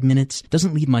 5 minutes,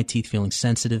 doesn't leave my teeth feeling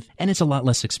sensitive, and it's a lot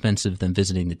less expensive than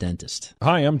visiting the dentist.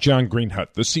 Hi, I'm John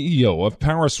Greenhut, the CEO of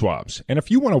Power Swabs, and if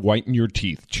you want to whiten your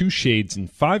teeth 2 shades in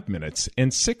 5 minutes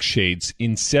and 6 shades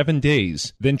in 7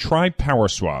 days, then try Power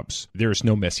Swabs. There's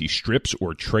no messy strips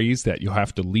or trays that you'll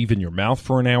have to leave in your mouth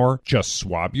for an hour. Just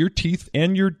swab your teeth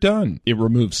and you're done. It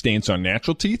removes stains on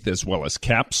natural teeth as well as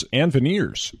caps and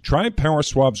veneers. Try Power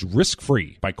Swabs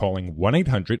risk-free by calling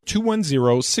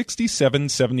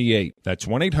 1-800-210-6778. That's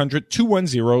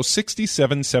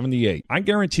 1-800-210-6778. I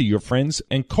guarantee your friends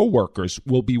and coworkers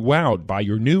will be wowed by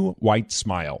your new white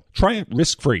smile. Try it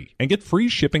risk-free and get free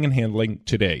shipping and handling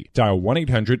today. Dial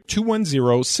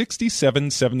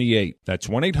 1-800-210-6778. That's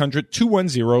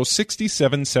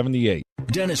 1-800-210-6778.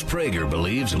 Dennis Prager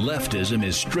believes leftism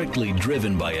is strictly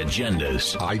driven by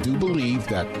agendas. I do believe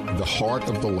that the heart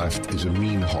of the left is a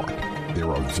mean heart. There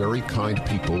are very kind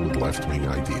people with left-wing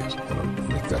ideas. I want to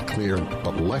make that clear.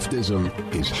 But leftism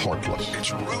is heartless.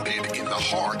 It's rooted in the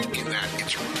heart, in that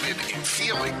it's rooted in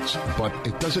feelings. But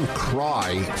it doesn't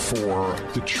cry for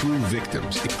the true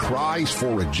victims. It cries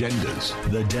for agendas.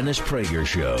 The Dennis Prager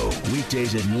Show,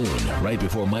 weekdays at noon, right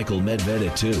before Michael Medved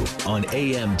at 2 on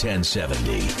AM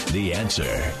 1070. The Answer.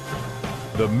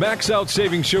 The Max Out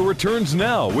Savings Show returns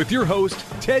now with your host,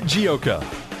 Ted Gioka.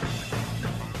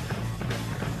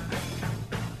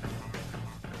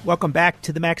 Welcome back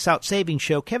to the Max Out Savings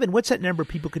Show. Kevin, what's that number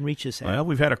people can reach us at? Well,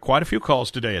 we've had quite a few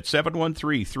calls today at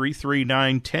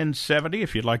 713-339-1070.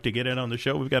 If you'd like to get in on the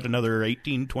show, we've got another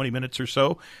 18, 20 minutes or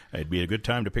so. It'd be a good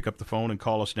time to pick up the phone and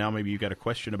call us now. Maybe you've got a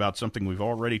question about something we've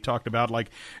already talked about, like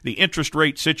the interest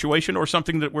rate situation, or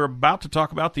something that we're about to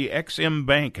talk about, the Ex-Im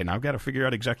Bank. And I've got to figure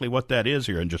out exactly what that is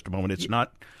here in just a moment. It's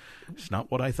not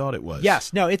what I thought it was.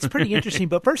 Yes. No, it's pretty interesting.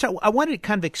 But first, I wanted to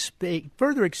kind of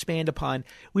further expand upon,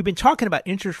 we've been talking about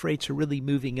interest rates are really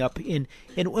moving up. And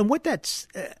what that's,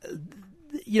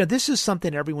 this is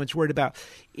something everyone's worried about.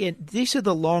 And these are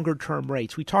the longer-term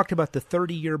rates. We talked about the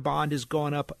 30-year bond has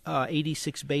gone up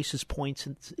 86 basis points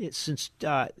since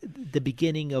the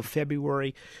beginning of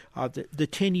February. The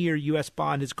 10-year U.S.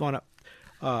 bond has gone up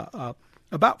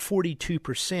about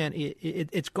 42%.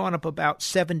 It's gone up about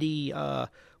 72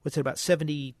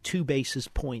 basis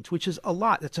points, which is a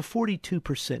lot. That's a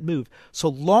 42% move. So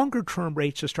longer-term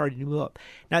rates are starting to move up.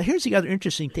 Now, here's the other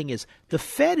interesting thing is the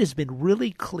Fed has been really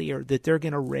clear that they're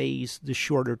going to raise the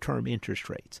shorter-term interest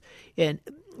rates. And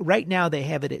right now they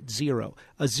have it at zero.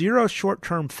 A zero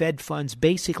short-term Fed funds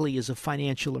basically is a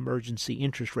financial emergency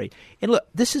interest rate. And look,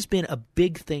 this has been a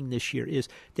big thing this year is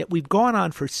that we've gone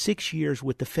on for 6 years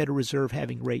with the Federal Reserve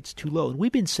having rates too low. And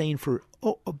we've been saying for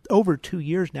over 2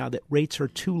 years now that rates are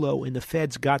too low and the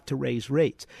Fed's got to raise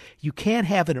rates. You can't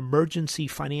have an emergency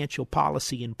financial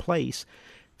policy in place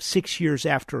 6 years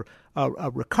after a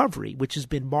recovery, which has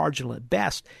been marginal at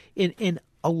best. And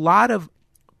a lot of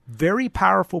very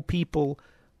powerful people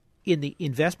in the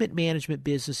investment management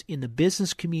business, in the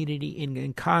business community,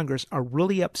 in Congress are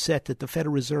really upset that the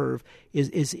Federal Reserve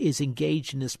is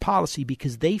engaged in this policy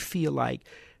because they feel like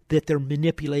that they're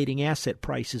manipulating asset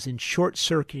prices and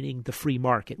short-circuiting the free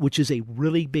market, which is a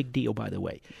really big deal, by the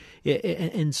way.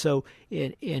 And so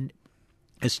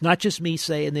it's not just me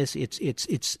saying this;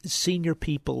 it's senior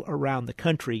people around the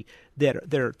country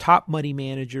that are top money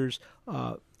managers,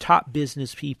 top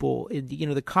business people. And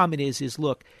the comment is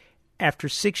look, after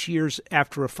 6 years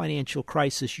after a financial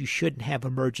crisis, you shouldn't have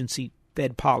emergency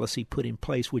Fed policy put in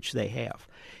place, which they have.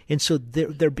 And so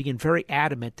they're being very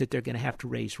adamant that they're going to have to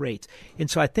raise rates. And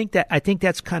so I think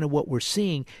that's kind of what we're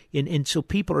seeing. And so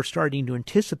people are starting to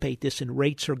anticipate this, and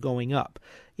rates are going up.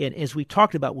 And as we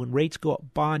talked about, when rates go up,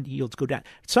 bond yields go down.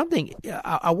 Something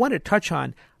I want to touch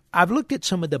on, I've looked at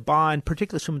some of the bond,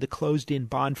 particularly some of the closed-end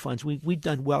bond funds. We've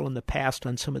done well in the past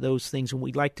on some of those things, and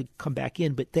we'd like to come back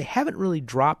in, but they haven't really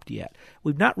dropped yet.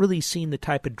 We've not really seen the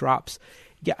type of drops.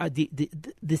 Yeah,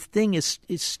 the thing is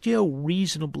still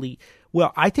reasonably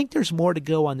well. I think there's more to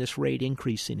go on this rate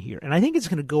increase in here, and I think it's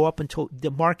going to go up until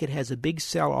the market has a big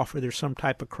sell-off or there's some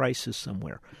type of crisis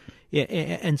somewhere.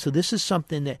 And so this is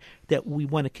something that we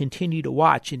want to continue to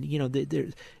watch. And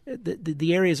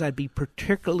the areas I'd be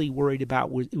particularly worried about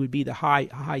would be the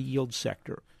high yield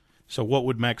sector. So what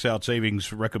would Max Out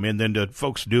Savings recommend then to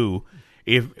folks do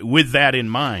if with that in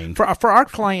mind? For our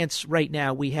clients right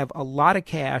now, we have a lot of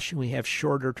cash and we have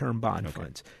shorter term bond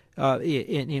funds.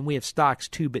 And we have stocks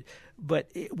too,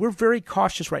 but we're very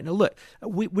cautious right now. Look,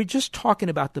 we're just talking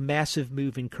about the massive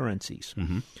move in currencies.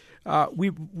 Mm-hmm.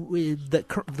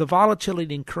 The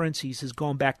volatility in currencies has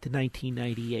gone back to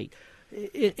 1998.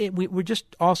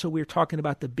 We're talking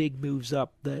about the big moves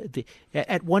up.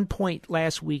 At one point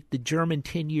last week, the German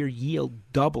 10-year yield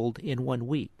doubled in 1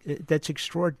 week. That's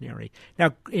extraordinary.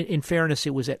 Now, in fairness,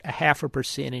 it was at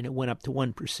 0.5% and it went up to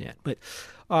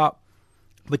 1%.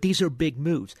 But these are big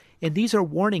moves, and these are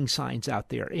warning signs out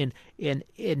there. And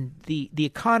the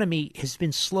economy has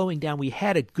been slowing down. We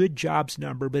had a good jobs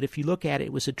number, but if you look at it,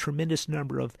 it was a tremendous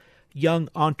number of young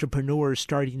entrepreneurs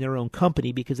starting their own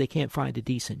company because they can't find a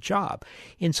decent job.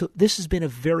 And so this has been a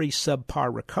very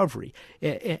subpar recovery.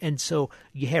 And so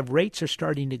you have rates are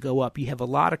starting to go up. You have a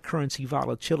lot of currency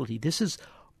volatility. This is,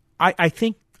 I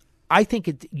think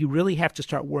you really have to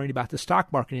start worrying about the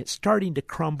stock market. It's starting to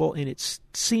crumble, and it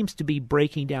seems to be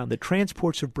breaking down. The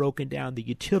transports have broken down. The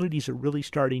utilities are really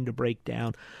starting to break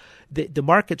down. The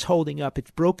market's holding up.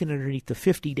 It's broken underneath the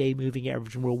 50-day moving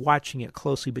average, and we're watching it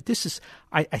closely. But this is,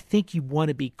 I think you want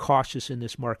to be cautious in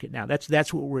this market now.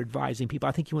 That's what we're advising people.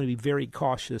 I think you want to be very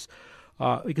cautious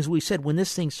because we said when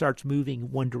this thing starts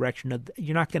moving one direction,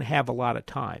 you're not going to have a lot of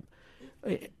time.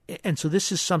 And so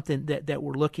this is something that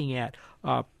we're looking at.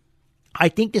 I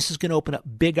think this is going to open up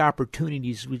big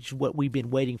opportunities, which is what we've been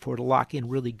waiting for, to lock in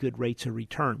really good rates of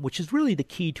return, which is really the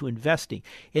key to investing.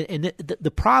 And the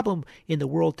problem in the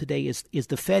world today is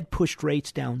the Fed pushed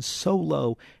rates down so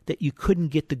low that you couldn't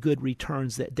get the good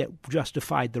returns that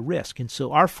justified the risk. And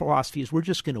so our philosophy is we're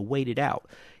just going to wait it out.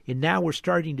 And now we're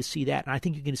starting to see that, and I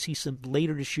think you're going to see some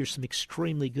later this year some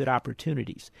extremely good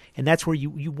opportunities. And that's where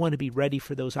you want to be ready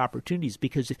for those opportunities,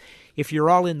 because if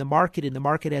you're all in the market and the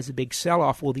market has a big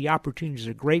sell-off, well, the opportunities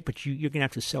are great, but you're going to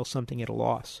have to sell something at a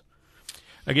loss.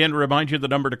 Again, remind you the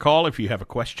number to call if you have a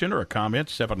question or a comment,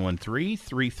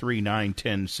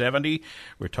 713-339-1070.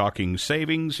 We're talking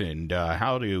savings and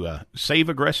how to save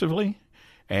aggressively.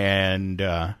 And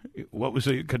what was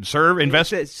it?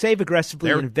 Save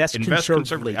aggressively and invest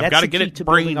conservatively. I've got to get it to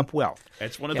building up wealth.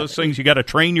 That's one of those things you got to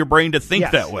train your brain to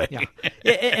think that way. Yeah.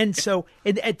 and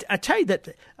I tell you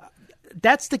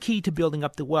that's the key to building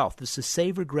up the wealth, is to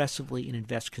save aggressively and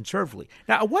invest conservatively.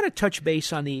 Now, I want to touch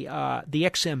base on the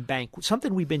EXIM Bank,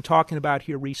 something we've been talking about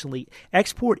here recently,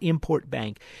 Export-Import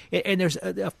Bank. And there's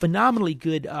a phenomenally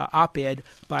good op-ed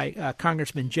by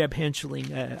Congressman Jeb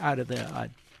Hensling out of the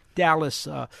Dallas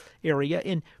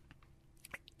area,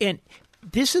 and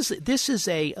this is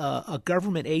a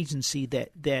government agency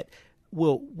that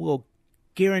will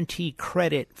guarantee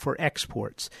credit for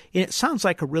exports, and it sounds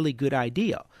like a really good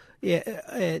idea.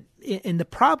 And the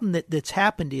problem that's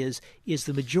happened is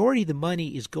the majority of the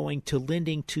money is going to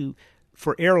lending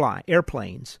for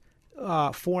airplanes.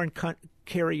 Foreign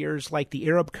carriers like the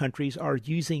Arab countries are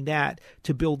using that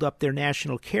to build up their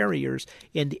national carriers,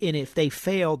 and if they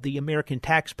fail, the American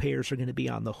taxpayers are going to be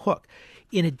on the hook.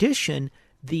 In addition,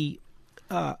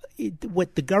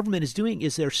 what the government is doing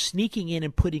is they're sneaking in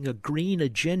and putting a green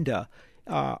agenda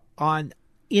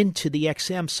into the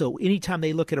XM. So anytime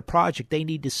they look at a project, they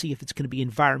need to see if it's going to be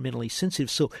environmentally sensitive.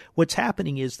 So what's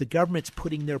happening is the government's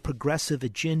putting their progressive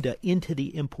agenda into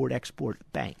the Import-Export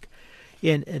Bank,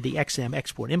 in the XM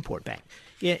Export-Import Bank.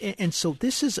 And so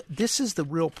this is the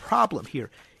real problem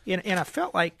here. And I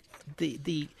felt like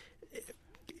the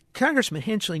Congressman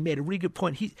Hensling made a really good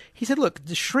point. He said, look,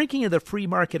 the shrinking of the free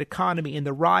market economy and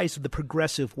the rise of the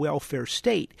progressive welfare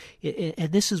state,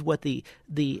 and this is what the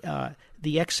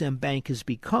XM Bank has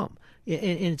become. And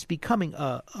it's becoming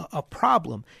a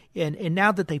problem. And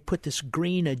now that they put this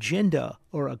green agenda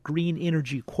or a green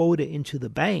energy quota into the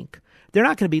bank, they're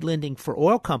not going to be lending for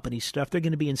oil company stuff. They're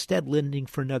going to be instead lending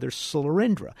for another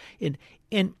Solarindra.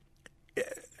 And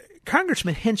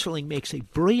Congressman Hensling makes a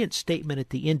brilliant statement at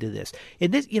the end of this.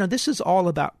 And this is all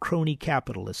about crony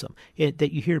capitalism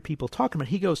that you hear people talking about.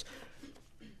 He goes,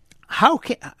 how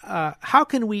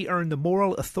can we earn the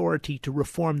moral authority to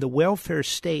reform the welfare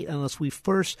state unless we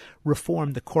first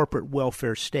reform the corporate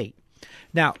welfare state?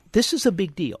 Now, this is a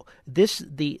big deal. The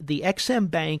XM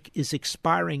Bank is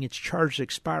expiring, its charge is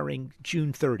expiring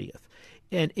June 30th.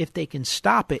 And if they can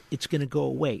stop it, it's going to go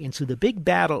away. And so the big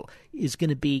battle is going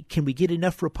to be, can we get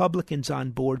enough Republicans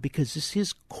on board, because this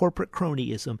is corporate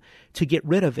cronyism, to get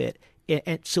rid of it?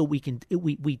 And so we can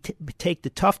take the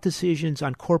tough decisions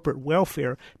on corporate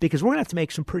welfare, because we're going to have to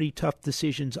make some pretty tough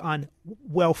decisions on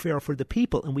welfare for the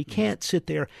people. And we can't sit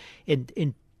there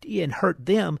and hurt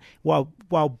them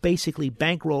while basically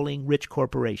bankrolling rich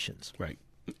corporations. Right.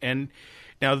 And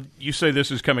now you say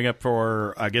this is coming up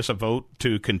for, I guess, a vote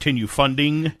to continue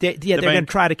funding. They're going to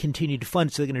try to continue to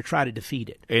fund, so they're going to try to defeat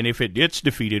it. And if it gets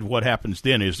defeated, what happens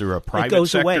then? Is there a private it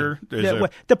goes sector? Away.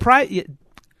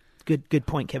 Good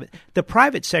point, Kevin. The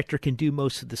private sector can do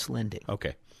most of this lending.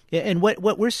 Okay. And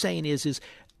what we're saying is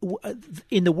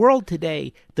in the world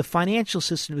today, the financial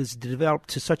system is developed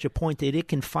to such a point that it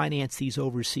can finance these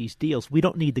overseas deals. We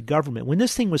don't need the government. When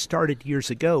this thing was started years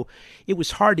ago, it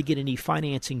was hard to get any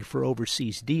financing for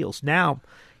overseas deals. Now,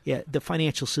 the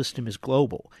financial system is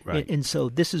global. Right. And so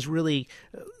this is really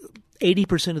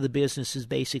 80% of the business is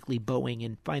basically Boeing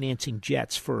and financing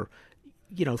jets for,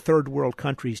 third world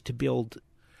countries to build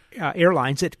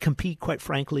airlines that compete, quite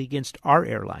frankly, against our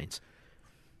airlines.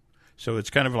 So it's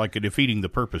kind of like defeating the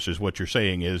purpose, is what you're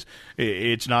saying. Is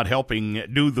it's not helping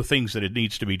do the things that it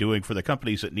needs to be doing for the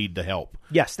companies that need the help.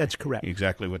 Yes, that's correct.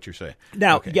 Exactly what you're saying.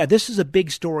 Now, okay. This is a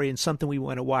big story and something we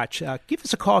want to watch. Give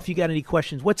us a call if you got any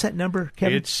questions. What's that number,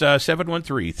 Kevin? It's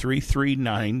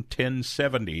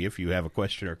 713-339-1070 if you have a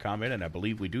question or comment, and I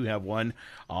believe we do have one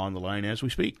on the line as we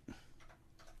speak.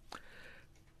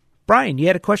 Brian, you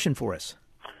had a question for us.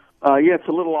 Yeah, it's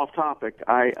a little off topic.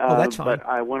 That's fine. But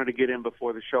I wanted to get in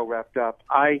before the show wrapped up.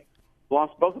 I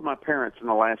lost both of my parents in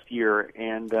the last year,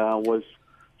 and was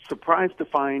surprised to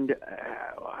find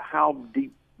how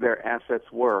deep their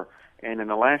assets were. And in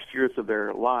the last years of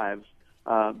their lives,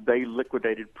 they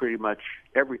liquidated pretty much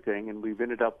everything, and we've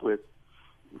ended up with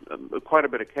quite a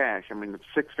bit of cash. I mean,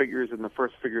 6 figures, and the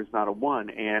first figure is not a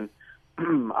 1. And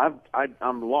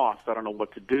I'm lost. I don't know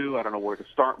what to do. I don't know where to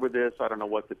start with this. I don't know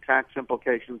what the tax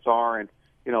implications are. And,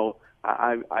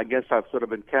 I guess I've sort of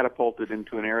been catapulted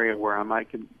into an area where I might,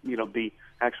 be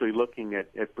actually looking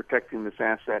at protecting this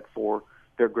asset for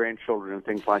their grandchildren and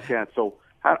things like that. So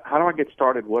how do I get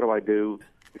started? What do I do?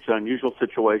 It's an unusual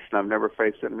situation. I've never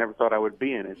faced it. I never thought I would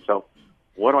be in it. So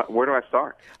where do I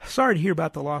start? Sorry to hear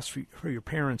about the loss for your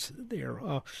parents there.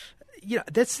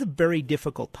 That's a very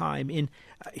difficult time. And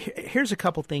here's a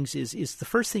couple things. Is the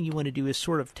first thing you want to do is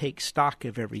sort of take stock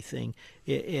of everything,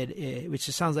 which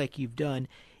it sounds like you've done.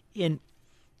 And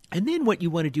then what you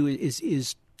want to do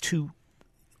is to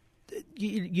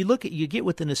you get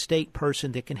with an estate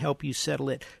person that can help you settle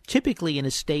it. Typically, an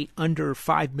estate under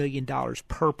 $5 million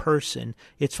per person,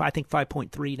 it's I think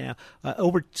 5.3 now.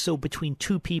 So between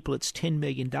 2 people, it's $10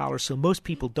 million. So most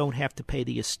people don't have to pay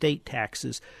the estate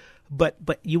taxes.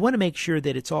 But you want to make sure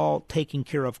that it's all taken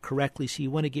care of correctly. So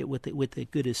you want to get with a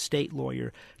good estate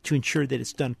lawyer to ensure that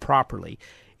it's done properly.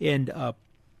 And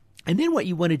then what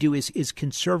you want to do is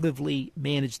conservatively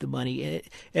manage the money.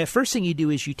 First thing you do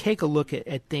is you take a look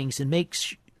at things and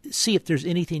see if there's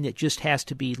anything that just has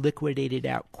to be liquidated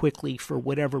out quickly for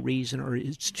whatever reason, or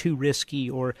it's too risky,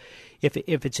 or if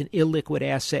it's an illiquid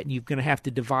asset and you're going to have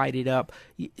to divide it up,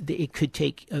 it could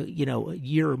take a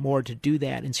year or more to do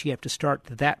that, and so you have to start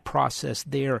that process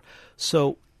there.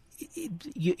 So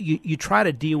you try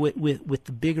to deal with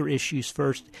the bigger issues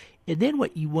first. And then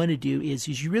what you want to do is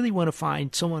you really want to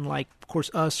find someone like, of course,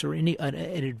 us or an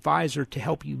advisor to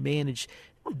help you manage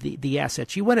the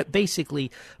assets. You want to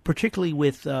basically, particularly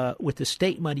with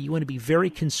estate money, you want to be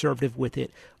very conservative with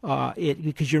it,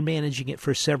 because you're managing it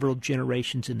for several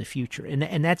generations in the future,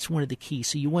 and that's one of the keys.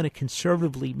 So you want to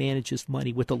conservatively manage this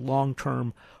money with a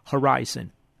long-term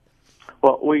horizon.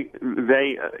 Well,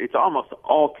 it's almost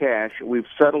all cash. We've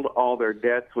settled all their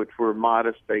debts, which were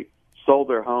modest. They sold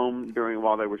their home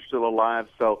while they were still alive.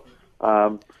 So,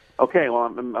 okay,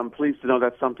 well, I'm pleased to know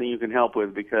that's something you can help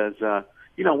with, because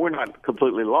we're not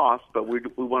completely lost, but we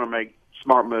want to make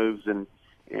smart moves and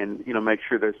make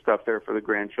sure there's stuff there for the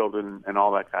grandchildren and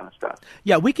all that kind of stuff.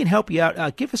 Yeah, we can help you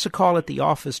out. Give us a call at the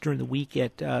office during the week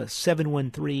at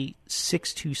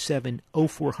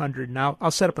 713-627-0400, and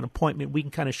I'll set up an appointment. We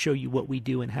can kind of show you what we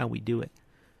do and how we do it.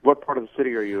 What part of the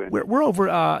city are you in? We're over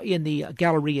in the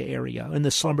Galleria area, in the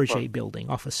Schlumberger building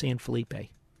off of San Felipe.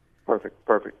 Perfect.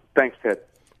 Thanks, Ted.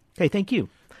 Okay, thank you.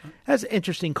 That's an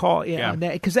interesting call,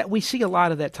 because we see a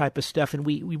lot of that type of stuff, and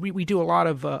we do a lot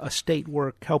of estate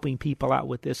work helping people out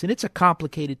with this, and it's a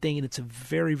complicated thing, and it's a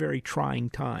very, very trying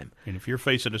time. And if you're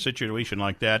facing a situation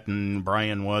like that, and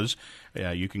Brian was,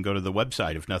 you can go to the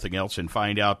website, if nothing else, and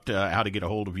find out how to get a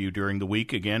hold of you during the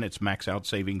week. Again, it's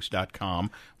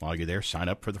maxoutsavings.com. While you're there, sign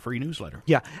up for the free newsletter.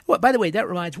 Yeah. Well, by the way, that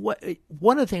reminds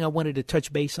one other thing I wanted to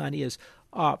touch base on is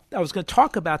I was going to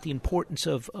talk about the importance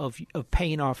of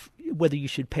paying off, whether you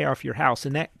should pay off your house.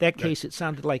 In that case, it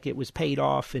sounded like it was paid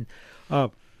off, and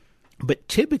but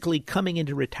typically coming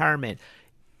into retirement,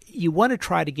 you want to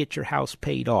try to get your house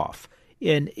paid off.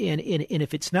 And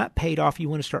if it's not paid off, you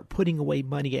want to start putting away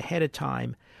money ahead of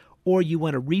time, or you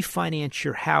want to refinance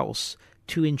your house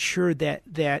to ensure that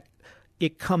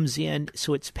it comes in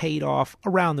so it's paid off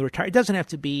around the retirement. It doesn't have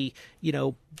to be,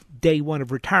 day one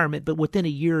of retirement, but within a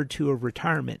year or two of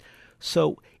retirement.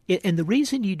 So, and the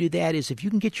reason you do that is if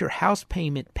you can get your house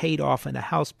payment paid off and the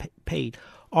house paid,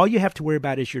 all you have to worry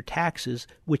about is your taxes,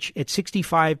 which at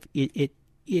 65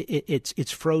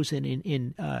 it's frozen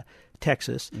in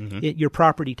Texas. Mm-hmm. Your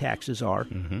property taxes are,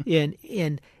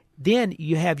 and then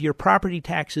you have your property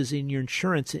taxes and your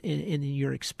insurance and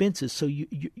your expenses. So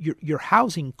your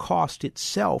housing cost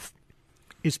itself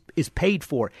is paid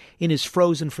for and is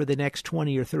frozen for the next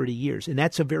 20 or 30 years, and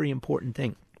that's a very important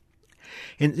thing.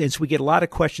 And so we get a lot of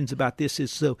questions about this.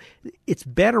 So it's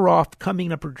better off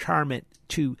coming up retirement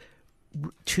to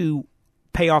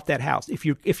pay off that house. If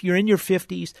you're in your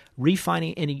 50s,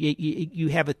 refinance, and you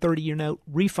have a 30-year note,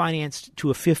 refinance to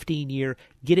a 15-year,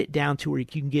 get it down to where you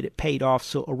can get it paid off.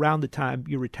 So around the time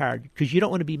you're retired, because you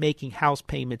don't want to be making house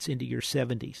payments into your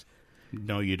 70s.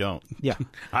 No, you don't. Yeah,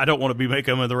 I don't want to be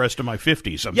making them in the rest of my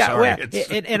 50s. I'm sorry. Well,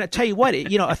 and I tell you what,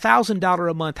 $1,000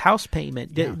 a month house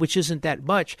payment, which isn't that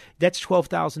much, that's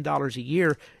 $12,000 a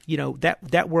year.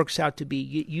 That works out to be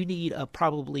you need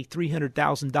probably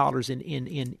 $300,000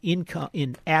 in income,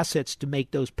 in assets to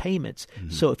make those payments.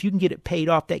 Mm-hmm. So if you can get it paid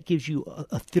off, that gives you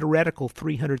a theoretical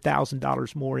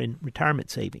 $300,000 more in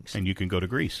retirement savings. And you can go to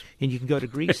Greece. And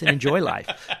enjoy life.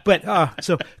 But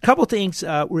so a couple things.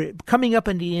 We're coming up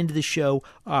on the end of the show.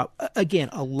 Again,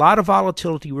 a lot of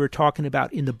volatility we were talking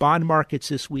about in the bond markets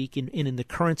this week and in the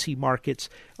currency markets.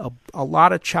 A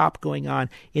lot of chop going on.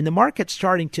 In the market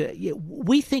starting to,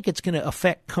 we think it's going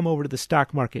to come over to the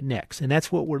stock market next, and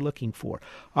that's what we're looking for.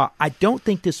 I don't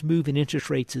think this move in interest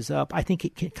rates is up. I think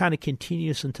it kind of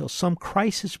continues until some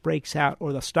crisis breaks out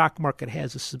or the stock market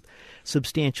has a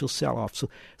substantial sell-off.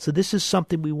 So this is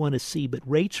something we want to see, but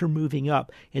rates are moving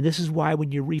up, and this is why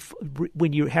when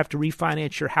you have to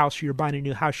refinance your house or you're buying a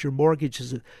new house, your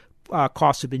mortgages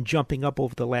costs have been jumping up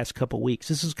over the last couple of weeks.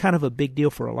 This is kind of a big deal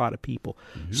for a lot of people.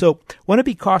 Mm-hmm. So want to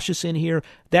be cautious in here.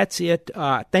 That's it.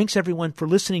 Thanks, everyone, for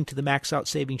listening to the Max Out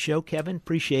Savings Show. Kevin,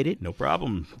 appreciate it. No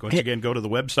problem. Once again, go to the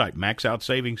website,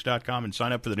 maxoutsavings.com, and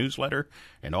sign up for the newsletter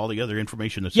and all the other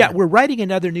information that's there. We're writing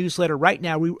another newsletter right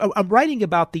now. I'm writing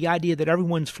about the idea that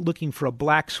everyone's looking for a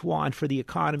black swan for the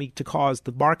economy to cause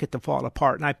the market to fall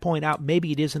apart. And I point out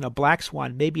maybe it isn't a black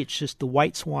swan. Maybe it's just the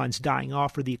white swans dying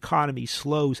off or the economy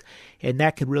slows, and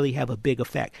that could really have a big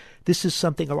effect. This is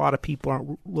something a lot of people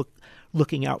aren't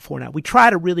looking out for now. We try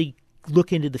to really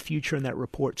look into the future in that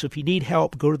report. So if you need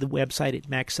help, go to the website at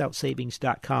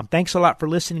maxoutsavings.com. Thanks a lot for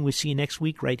listening. We'll see you next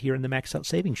week right here in the Max Out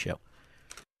Savings Show.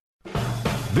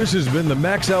 This has been the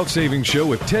Max Out Savings Show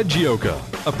with Ted Gioka,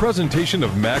 a presentation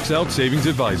of Max Out Savings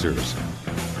Advisors.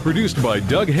 Produced by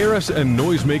Doug Harris and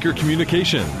Noisemaker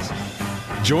Communications.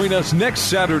 Join us next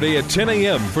Saturday at 10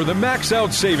 a.m. for the Max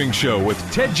Out Savings Show with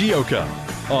Ted Gioka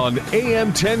on AM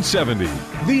 1070.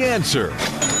 The Answer.